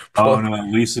biased. Oh But no,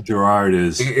 Lisa Gerard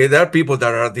is there are people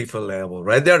that are different level,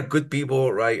 right? There are good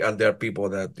people, right? And there are people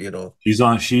that,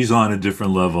 she's on a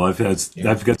different level.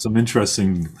 yeah, I've got some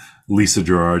interesting Lisa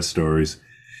Gerard stories.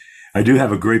 I do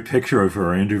have a great picture of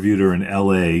her. I interviewed her in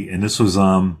L.A. and this was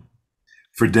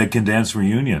for Dead Can Dance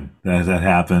reunion that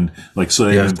happened. Like so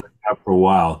they've yeah, been out for a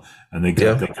while and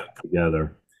yeah. they got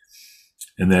together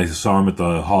and then I saw him at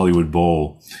the Hollywood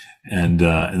Bowl and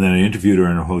then I interviewed her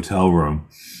in her hotel room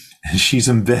and she's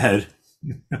in bed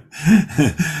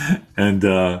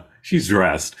and she's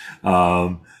dressed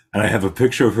and I have a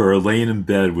picture of her laying in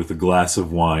bed with a glass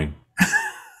of wine.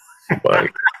 But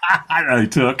I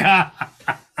took.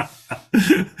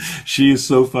 She is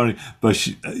so funny, but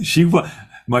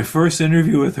my first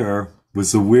interview with her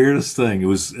was the weirdest thing. It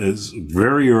was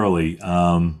very early.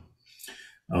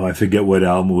 Oh, I forget what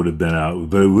album would have been out,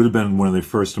 but it would have been one of their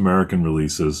first American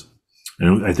releases,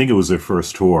 and I think it was their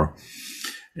first tour.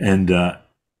 And I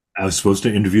was supposed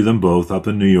to interview them both up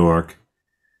in New York.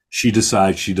 She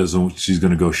decides she doesn't. She's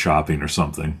going to go shopping or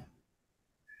something.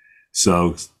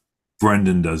 So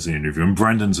Brendan does the interview, and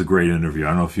Brendan's a great interviewer.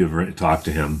 I don't know if you ever talked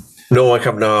to him. no, I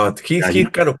have not. He's Yeah, he's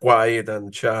kind of quiet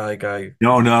and shy guy.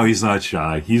 no, he's not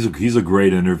shy. He's a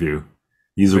great interview.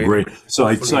 He's a Great. great. So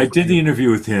Hopefully I for did the you.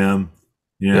 interview with him.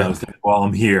 You know, Yeah. while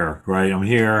I'm here, right? I'm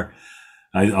here.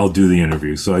 I'll do the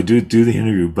interview. So I do the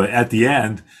interview, but at the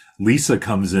end, Lisa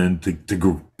comes in to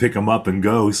go pick him up and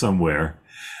go somewhere.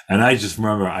 And I just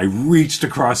remember I reached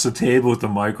across the table with the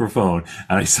microphone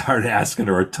and I started asking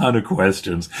her a ton of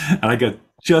questions. And I got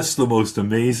just the most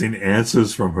amazing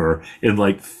answers from her in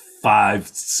like 5,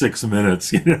 6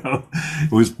 minutes, you know.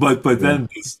 It was, but Yeah. then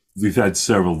we've had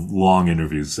several long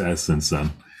interviews since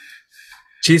then.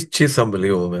 She's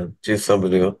unbelievable, man. She's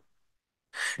unbelievable.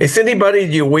 Is anybody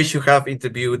you wish you have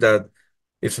interviewed that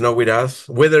is not with us,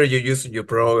 whether you use your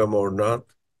program or not?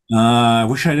 I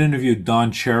wish I'd interviewed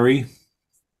Don Cherry.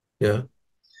 Yeah,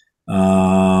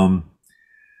 Um,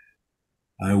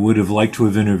 I would have liked to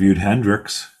have interviewed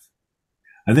Hendrix.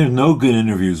 And there's no good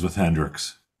interviews with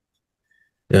Hendrix.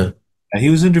 yeah, And he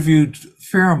was interviewed a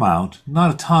fair amount,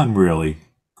 not a ton really,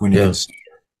 when you yeah, consider.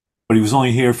 But he was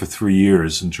only here for 3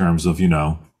 years in terms of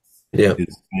yeah.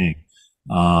 his thing.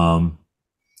 Um,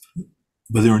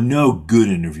 but there were no good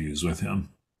interviews with him,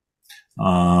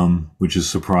 which is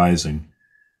surprising.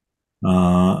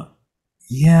 Uh,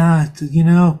 yeah,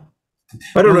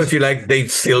 I don't know if those. you like Dave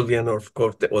Sylvian or of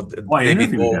course or Well, I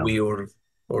David interviewed Bowie him.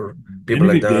 or I people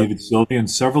like interviewed that. David Sylvian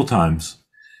several times.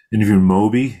 Interviewed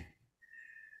Moby.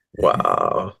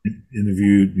 Wow,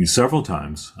 Interviewed me several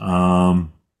times.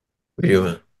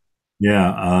 you.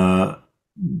 Yeah.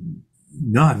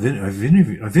 No, I've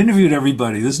interviewed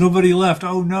everybody. There's nobody left.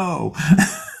 Oh no.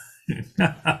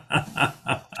 Uh,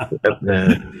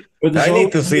 But there's I need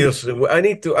always to see this. I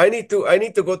need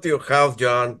to go to your house,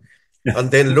 John, and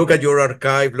then look at your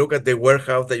archive, look at the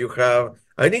warehouse that you have.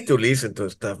 I need to listen to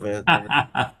stuff, man.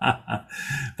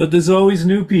 but there's always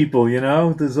new people, you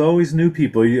know? There's always new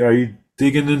people. Are you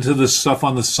digging into the stuff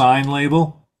on the sign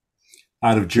label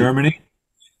out of Germany?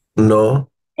 No.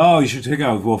 Oh, you should check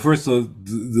out. Well, first,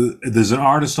 there's an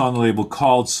artist on the label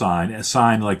called Sign, a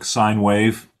sign like Sine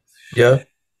Wave. Yeah.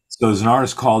 So there's an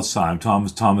artist called Sign,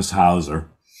 Thomas Hauser.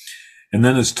 And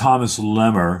then there's Thomas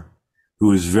Lemmer,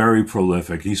 who is very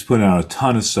prolific. He's put out a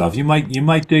ton of stuff. You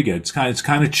might dig it. It's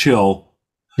kind of chill,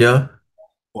 Yeah.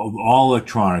 all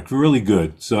electronic, really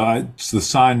good. So it's the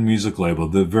Sign music label.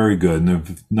 They're very good and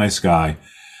they're a nice guy.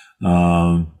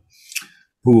 Um,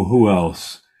 who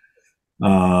else?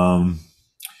 Um,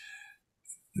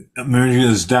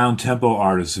 there's down tempo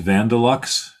artist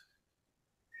Vandelux.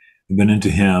 I've been into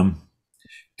him.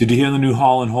 Did you hear the new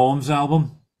Hall and Holmes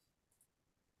album?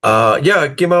 Yeah,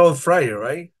 it came out on Friday,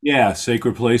 right? Yeah,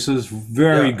 Sacred Places.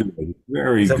 Very Yeah. good.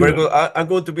 Very It's a very good. good. I'm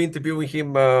going to be interviewing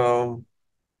him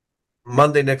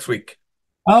Monday next week.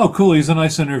 Oh, cool. He's a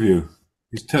nice interview.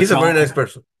 He's a very nice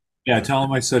person. Yeah, tell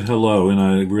him I said hello and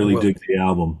I I really will. dig the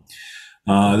album.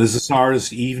 There's this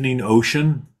artist, Evening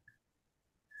Ocean.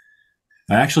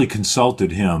 I actually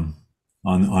consulted him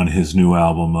on his new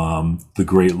album, The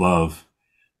Great Love.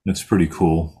 That's pretty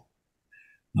cool.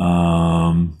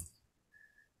 Um,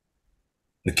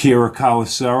 Akira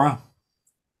Kawasara.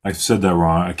 I said that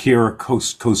wrong.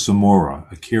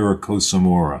 Kosamura. Akira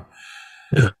Kosamura.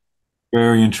 Yeah.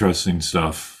 Very interesting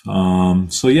stuff.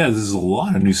 So yeah, there's a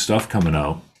lot of new stuff coming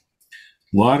out.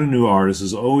 A lot of new artists.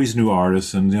 There's always new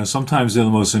artists, and sometimes they're the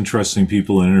most interesting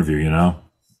people to interview.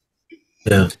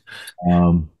 Yeah.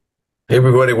 Um,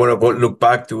 Everybody want to go look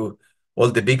back to all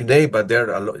the big name, but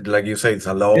like you say, it's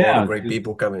a lot of Yeah, great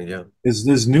people coming. Yeah, is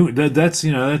this new that's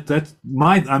that's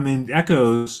my I mean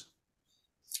Echoes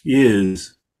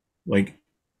is like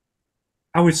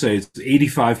I would say it's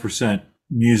 85%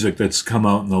 music that's come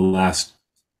out in the last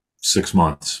 6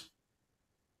 months,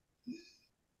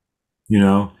 you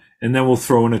know, and then we'll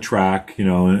throw in a track,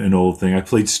 an old thing. I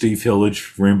played Steve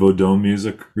Hillage Rainbow Dome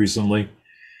music recently,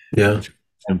 yeah. which I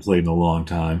haven't played in a long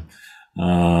time.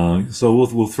 So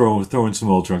we'll throw in some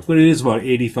old tracks, but it is about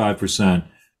 85%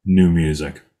 new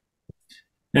music.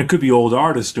 And it could be old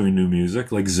artists doing new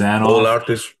music, like All Zanoff,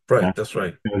 artists, right? yeah, That's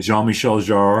right. Jean-Michel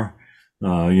Jarre.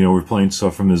 We're playing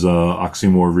stuff from his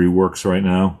Oxymore reworks right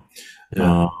now,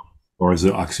 Yeah. or is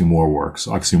it Oxymore Works?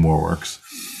 Oxymore Works.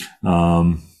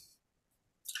 Um,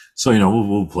 so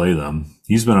we'll play them.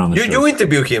 He's been on the show You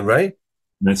interview him, right?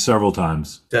 several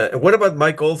times, What about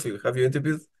Mike Oldfield? Have you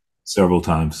interviewed? several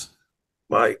times.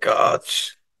 My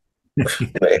gosh,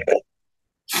 man,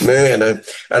 man, and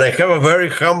I have a very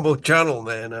humble channel,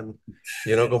 man, and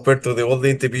compared to all the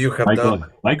interview you have done.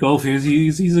 Mike Oldfield,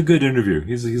 he's a good interview.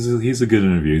 He's a good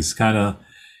interview.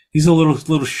 He's a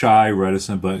little shy,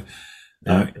 reticent, but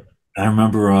Yeah. I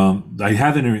remember I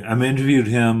interviewed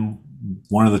him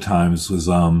one of the times was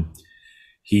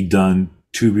he'd done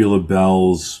Tubular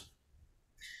Bells.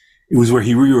 It was where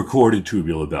he re-recorded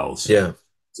Tubular Bells. Yeah.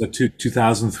 Is that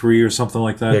 2003 or something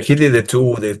like Yeah, that? he did the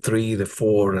 2, the 3, the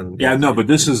 4, and Yeah, yeah. no, but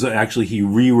this is actually he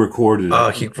re-recorded it.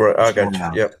 I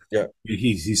got you. Yeah, yeah.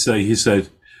 He said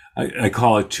I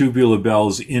call it Tubular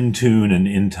Bells in tune and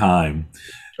in time.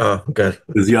 Okay.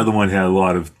 Because the other one had a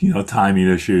lot of timing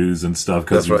issues and stuff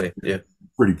because That's it was right. Yeah.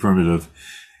 pretty primitive,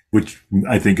 which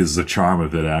I think is the charm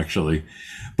of it actually.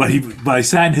 But I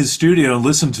sat in his studio and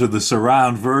listened to the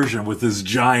surround version with his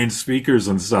giant speakers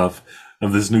and stuff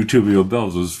of this new Tubular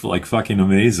Bells. It was like fucking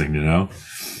amazing,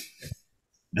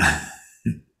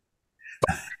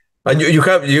 And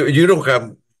you don't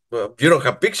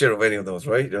have picture of any of those,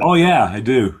 right? Oh yeah, I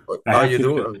do. I Oh, have you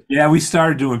pictures. do? Yeah, we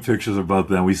started doing pictures about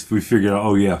them. We figured out,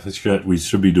 oh yeah, we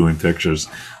should be doing pictures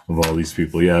of all these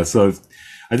people. Yeah, so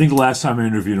I think the last time I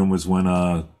interviewed him was when he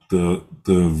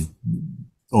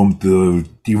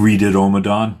redid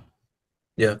Omadon.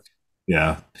 Yeah.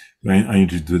 Yeah, I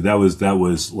interviewed that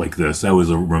was like this. That was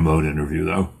a remote interview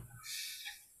though.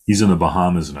 He's in the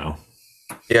Bahamas now.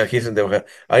 Yeah, he's in the.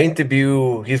 I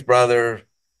interview his brother.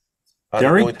 I'm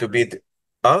Derry, going to be.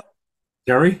 Huh?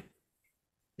 Derry.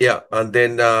 Yeah, and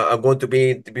then I'm going to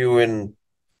be interviewing,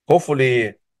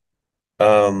 hopefully,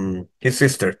 his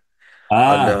sister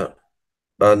and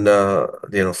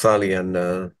Ah, Sally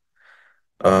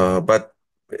but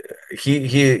he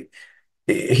he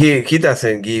he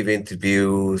doesn't give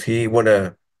interviews.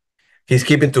 He's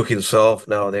keeping to himself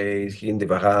nowadays. He in the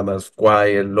Bahamas,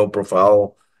 quiet, low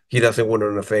profile. He doesn't want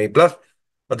to fame. Plus,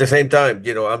 at the same time,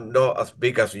 I'm not as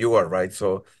big as you are, right?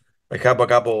 So I have a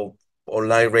couple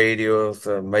online radios,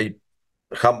 my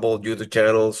humble YouTube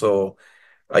channel, so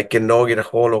I can now get a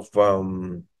hold of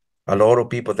a lot of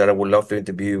people that I would love to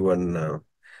interview,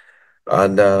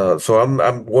 and so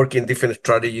I'm working different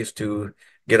strategies to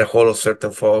get a hold of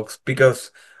certain folks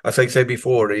because, as I said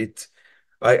before,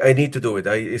 I need to do it.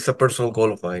 It's a personal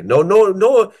goal of mine. No, no,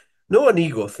 no, no, an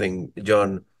ego thing,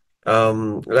 John.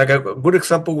 Like a good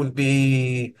example would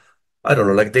be, I don't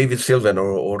know, like David Sylvan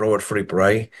or Robert Fripp,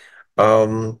 right?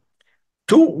 Um,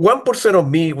 1% of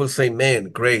me will say, "Man,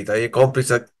 great! I accomplished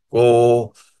that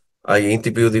goal. I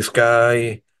interviewed this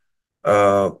guy.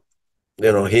 Uh,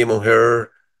 him or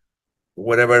her,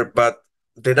 whatever." But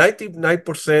the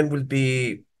 99% will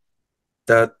be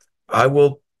that I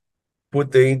will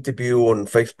put the interview on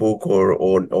Facebook or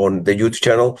on the YouTube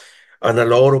channel, and a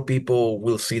lot of people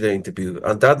will see the interview,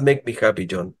 and that make me happy,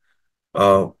 John.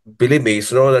 Believe me,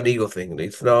 it's not an ego thing.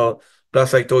 It's not.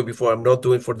 Plus, I told you before, I'm not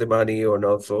doing for the money or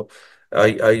not. So,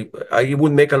 I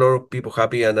would make a lot of people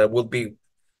happy, and I would be,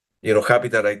 happy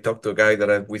that I talked to a guy that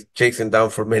I was chasing down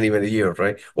for many, many years,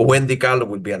 right? Or Wendy Carlo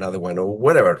would be another one, or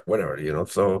whatever.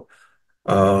 So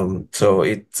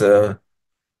it's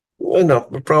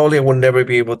probably I will never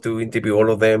be able to interview all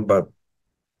of them, but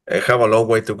I have a long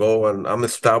way to go, and I'm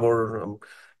stubborn, I'm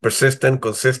persistent,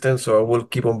 consistent, so I will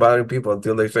keep on bothering people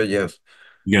until they say yes.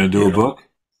 You gonna do You a know. book?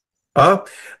 Huh?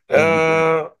 You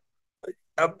gonna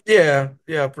do a book? Yeah,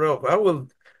 yeah, bro. I will.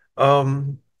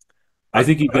 Um, I I,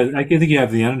 think you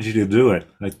have the energy to do it.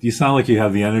 Like, you sound like you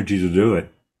have the energy to do it.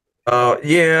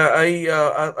 yeah,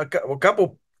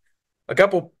 a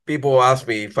couple people asked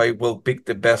me if I will pick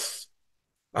the best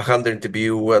 100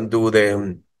 interview and do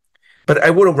them, but I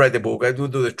wouldn't write the book. I do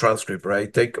the transcript,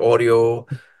 right? Take audio,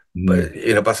 Mm.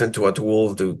 but pass into a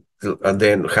tool and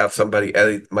then have somebody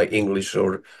edit my English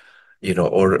or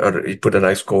or you put a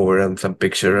nice cover and some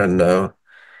picture and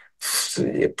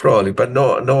yeah, probably, but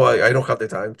no, I don't have the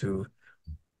time to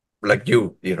like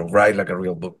write like a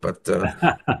real book, but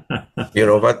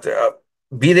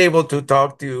being able to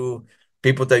talk to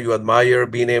people that you admire,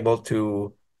 being able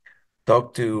to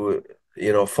talk to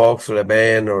folks or a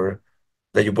band or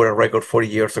that you put a record 40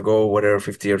 years ago, whatever,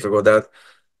 50 years ago,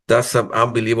 that's an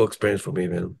unbelievable experience for me,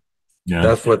 man. Yeah.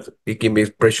 That's what it can be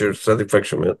pressure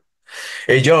satisfaction, man.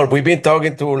 Hey, John, we've been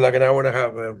talking to like an hour and a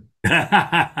half, man.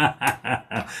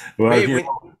 Well, Hey, we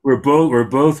we're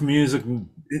both music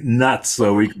nuts,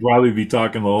 so we could probably be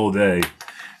talking the whole day.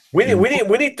 we need And we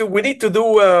need we need to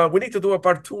do a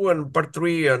part two and part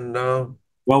three and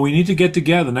well, we need to get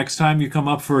together next time you come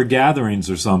up for a gatherings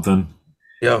or something.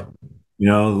 yeah.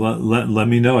 Let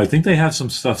me know. I think they have some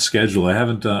stuff scheduled. I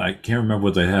haven't. I can't remember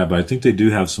what they have, but I think they do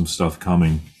have some stuff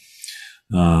coming.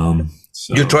 You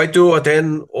So try to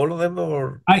attend all of them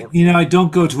or I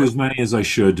don't go to as many as I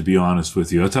should, to be honest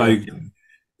with you. I'll tell yeah.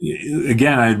 you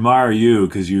again. I admire you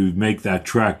because you make that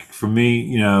trek. For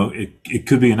me, it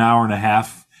could be an hour and a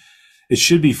half. It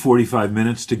should be 45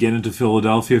 minutes to get into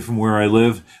Philadelphia from where I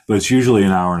live, but it's usually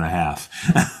an hour and a half.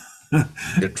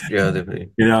 Yeah,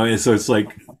 definitely. So it's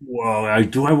like, well,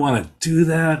 do I want to do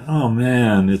that? Oh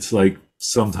man, it's like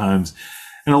sometimes,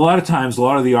 and a lot of times, a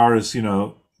lot of the artists,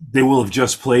 they will have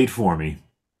just played for me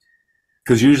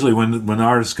because usually when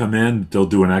artists come in, they'll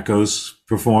do an Echoes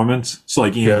performance. So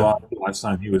like Ian Yeah, Bob, the last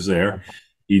time he was there,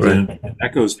 he did right. an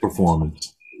Echoes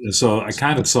performance. And so I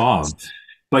kind of saw him,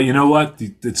 but you know what?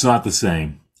 It's not the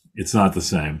same. It's not the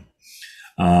same.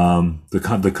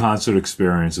 The concert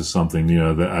experience is something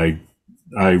that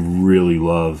I really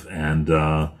love, and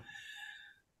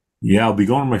yeah, I'll be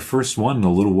going to my first one in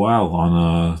a little while on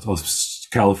a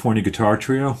California Guitar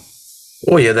Trio.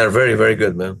 Oh yeah, they're very, very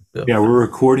good, man. Yeah. Yeah, we're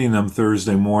recording them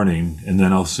Thursday morning, and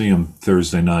then I'll see them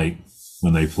Thursday night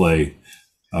when they play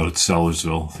out at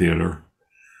Sellersville Theater.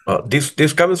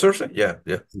 This coming Thursday? Yeah,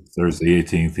 yeah, Thursday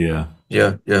 18th, yeah.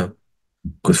 yeah, yeah.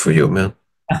 Good for you, man.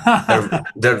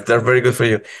 They're very good for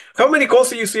you. How many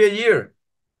concerts you see a year?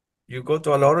 You go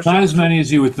to a lot of Not as shows? many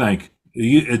as you would think.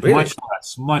 It's Really? much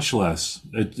less, much less.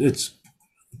 It's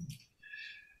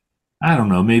I don't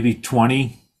know, maybe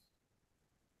 20.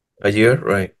 A year,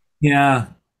 right? Yeah,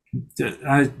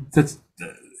 that's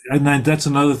and that's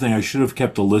another thing. I should have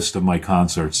kept a list of my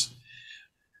concerts.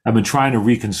 I've been trying to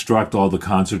reconstruct all the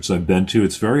concerts I've been to.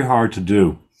 It's very hard to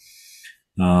do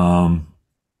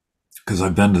because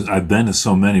I've been to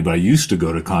so many. But I used to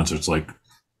go to concerts like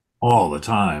all the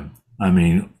time. I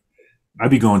mean,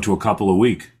 I'd be going to a couple a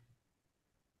week.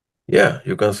 Yeah,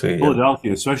 you can see. Yeah,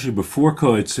 Philadelphia, especially before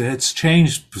COVID, it's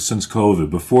changed since COVID.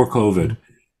 Before COVID,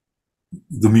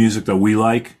 the music that we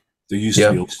like, there used to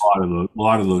be yeah, a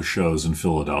lot of those shows in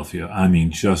Philadelphia. I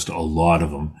mean, just a lot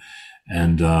of them,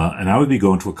 and I would be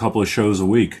going to a couple of shows a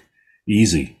week,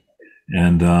 easy.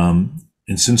 And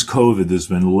since COVID, there's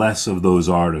been less of those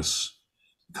artists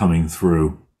coming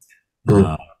through. mm,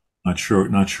 Uh, not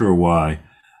sure why,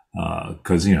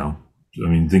 because I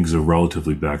mean, things are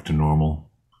relatively back to normal.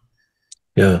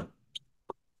 yeah.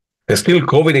 Still,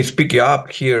 COVID is picking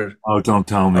up here. Oh, don't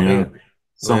tell I me. mean,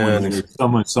 Someone man, here,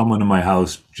 someone in my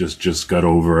house just got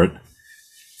over it.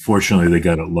 Fortunately, they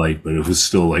got it light, but it was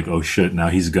still like, oh shit, now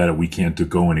he's got it. We can't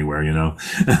go anywhere.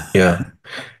 yeah,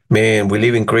 man, we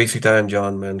live in crazy time,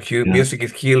 John. Man, Yeah, music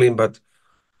is healing, but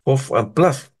and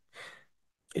plus,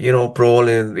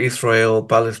 problem Israel,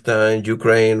 Palestine,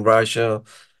 Ukraine, Russia.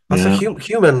 As a yeah.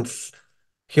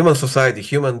 human society,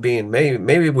 human being,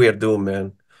 maybe we are doomed,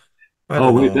 man. I Oh,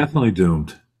 don't we're know. definitely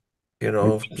doomed. You We're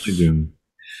know, definitely doomed.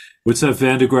 What's that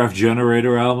Van de Graaff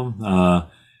Generator album?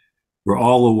 We're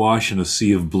all awash in a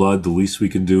sea of blood. The least we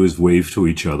can do is wave to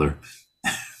each other.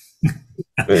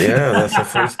 yeah, that's a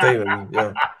first statement.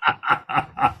 Yeah,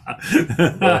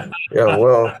 yeah, yeah.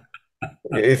 Well,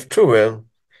 it's true, man.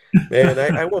 Man,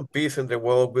 I want peace in the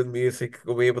world with music.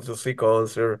 To be able to see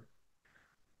concert.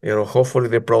 Hopefully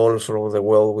the problems around the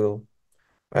world will.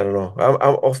 I don't know.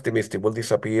 I'm optimistic. Will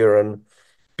disappear and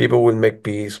people will make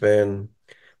peace, man.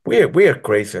 We are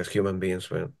crazy as human beings,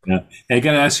 man. Yeah. Hey, I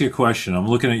got to ask you a question. I'm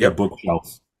looking at your Yep,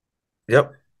 bookshelf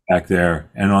yep, back there,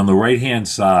 and on the right hand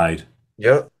side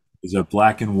yep. is a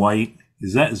black and white.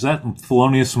 Is that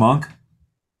Thelonious Monk?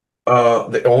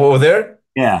 Over there.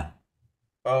 Yeah,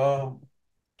 Um,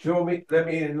 show me. Let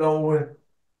me know.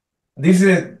 This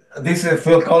is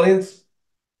Phil Collins.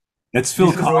 it's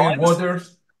Phil This is Roger Collins.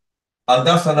 Waters, and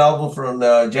that's an album from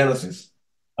Genesis.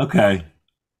 Okay.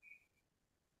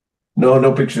 No,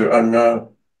 no picture. And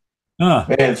Huh.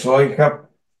 man, so I have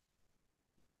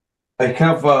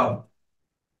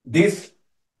this.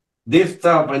 this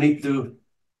stuff I need to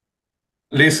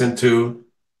listen to.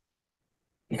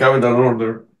 Have it on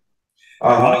order.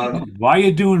 Why And why are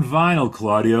you doing vinyl,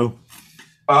 Claudio?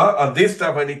 this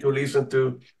stuff I need to listen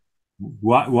to.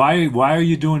 Why are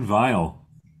you doing vinyl?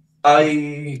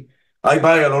 I I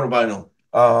buy a lot of vinyl.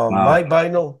 My Wow.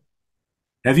 vinyl.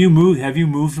 Have you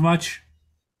moved much?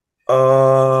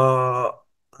 Uh,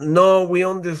 no, we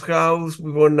own this house.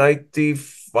 We were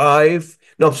 95.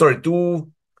 No, I'm sorry,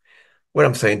 what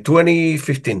I'm saying,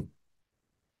 2015.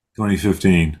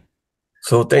 2015.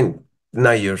 So 10,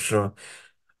 9 years.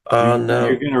 And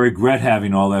You're gonna regret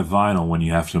having all that vinyl when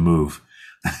you have to move.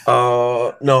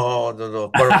 no, no, no,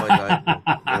 part of my life.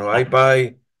 I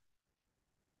buy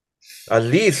at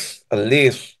least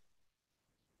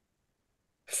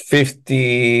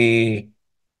 50,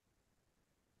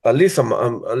 at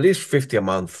least 50 a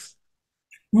month.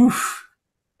 Oof.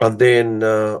 And then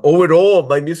overall,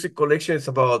 my music collection is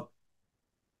about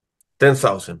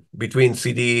 10,000 between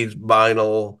CDs,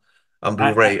 vinyl, and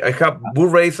I Blu-ray. I have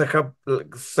Blu-rays, I have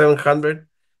like 700.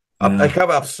 I yeah. have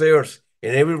upstairs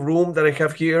in every room that I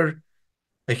have here.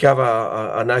 I have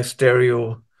a nice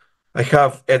stereo. I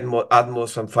have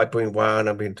Atmos and 5.1.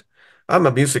 I mean, I'm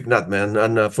a music nut, man.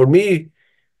 And for me,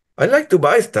 I like to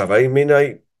buy stuff. I mean,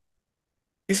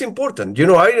 it's important.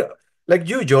 I like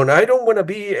you, John. I don't want to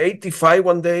be 85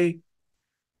 one day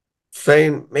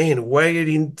saying, man, why I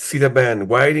didn't see the band?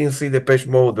 Why I didn't see the Depeche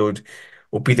Mode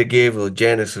or Peter Gabriel,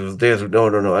 Genesis, this. No,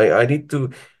 no, no. I need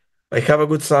to. I have a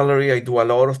good salary. I do a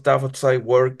lot of stuff outside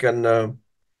work, and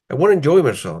I want to enjoy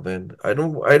myself, man. I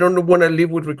don't want to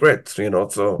live with regrets.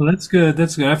 So Well, that's good.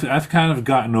 That's good. I've kind of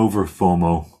gotten over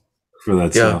FOMO for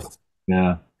that yeah, stuff.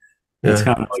 Yeah. It's yeah,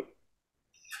 kind of like,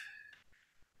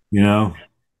 you know,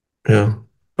 yeah.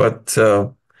 But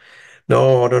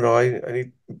no, no, no. I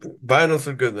need vinyls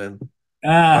are good, man.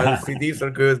 Vinyl ah, CDs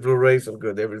are good. Blu-rays are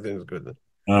good. Everything is good.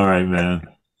 all right, man.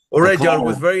 All Well, right, John. It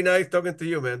was Claudio, very nice talking to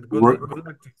you, man. Good, we're- good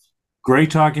luck.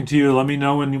 great talking to you. Let me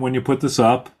know when you put this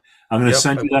up. I'm going to Yep.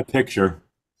 send you that picture.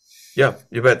 Yeah,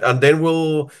 you bet. And then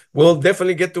we'll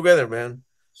definitely get together, man.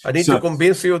 I need to So,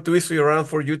 convince you, twist you around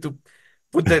for you to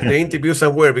put the interview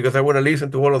somewhere because I want to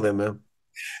listen to all of them, man.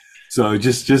 so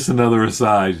just another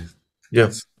aside.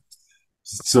 Yeah.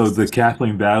 So the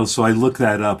Kathleen Battle. So I looked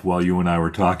that up while you and I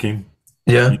were talking.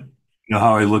 You Yeah. know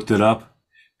how I looked it up?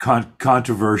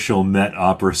 Controversial Met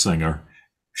opera singer.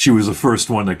 She was the first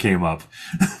one that came up.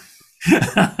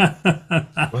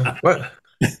 What?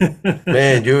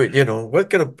 Man,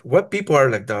 what people are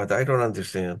like that? I don't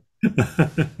understand.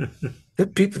 The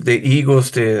people, the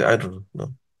egos, I don't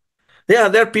know. Yeah,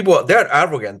 they're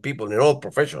arrogant people in all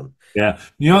profession, Yeah,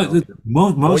 you know.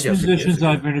 most Not just in musicians music.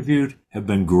 I've interviewed have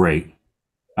been great.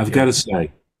 I've got Yeah. to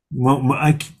say,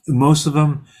 most of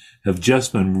them have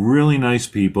just been really nice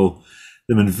people.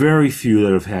 There've been very few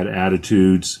that have had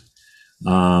attitudes.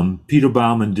 Peter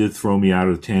Bauman did throw me out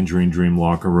of the Tangerine Dream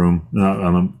locker room. They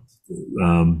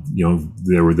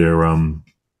were their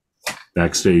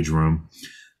backstage room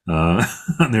on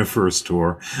their first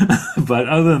tour. But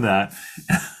other than that,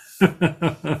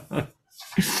 I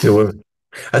They were.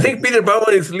 I think Peter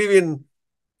Bauman is living.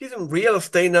 He's in real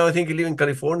estate now. I think he lives in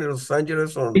California, Los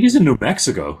Angeles, think or he's in New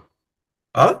Mexico.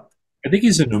 huh? I think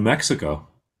he's in New Mexico.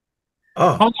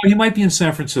 Oh, Ah, no, he might be in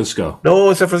San Francisco.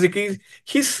 no, San Francisco.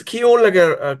 He owned like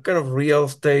a kind of real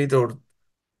estate or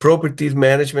properties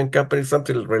management company,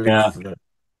 something related Yeah, to that.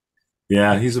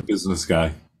 yeah, Yeah, he's a business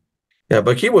guy. yeah,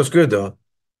 but he was good though.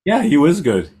 Yeah, he was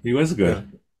good. He was Yeah,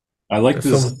 good. I liked there's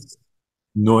his some.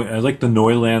 I liked the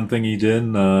Noiland thing he did.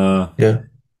 Yeah,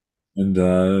 And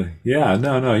yeah,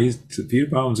 no, he's Peter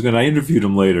Bauman's good. I interviewed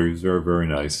him later. He was very, very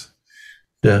nice.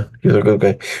 yeah, he's a good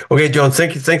guy. Okay, John,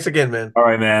 thank you. Thanks again, man. All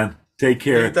right, man. Take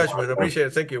Stay in care. touch, man. I appreciate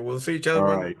it. Thank you. We'll see each other All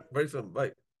one right. very soon.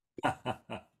 Bye.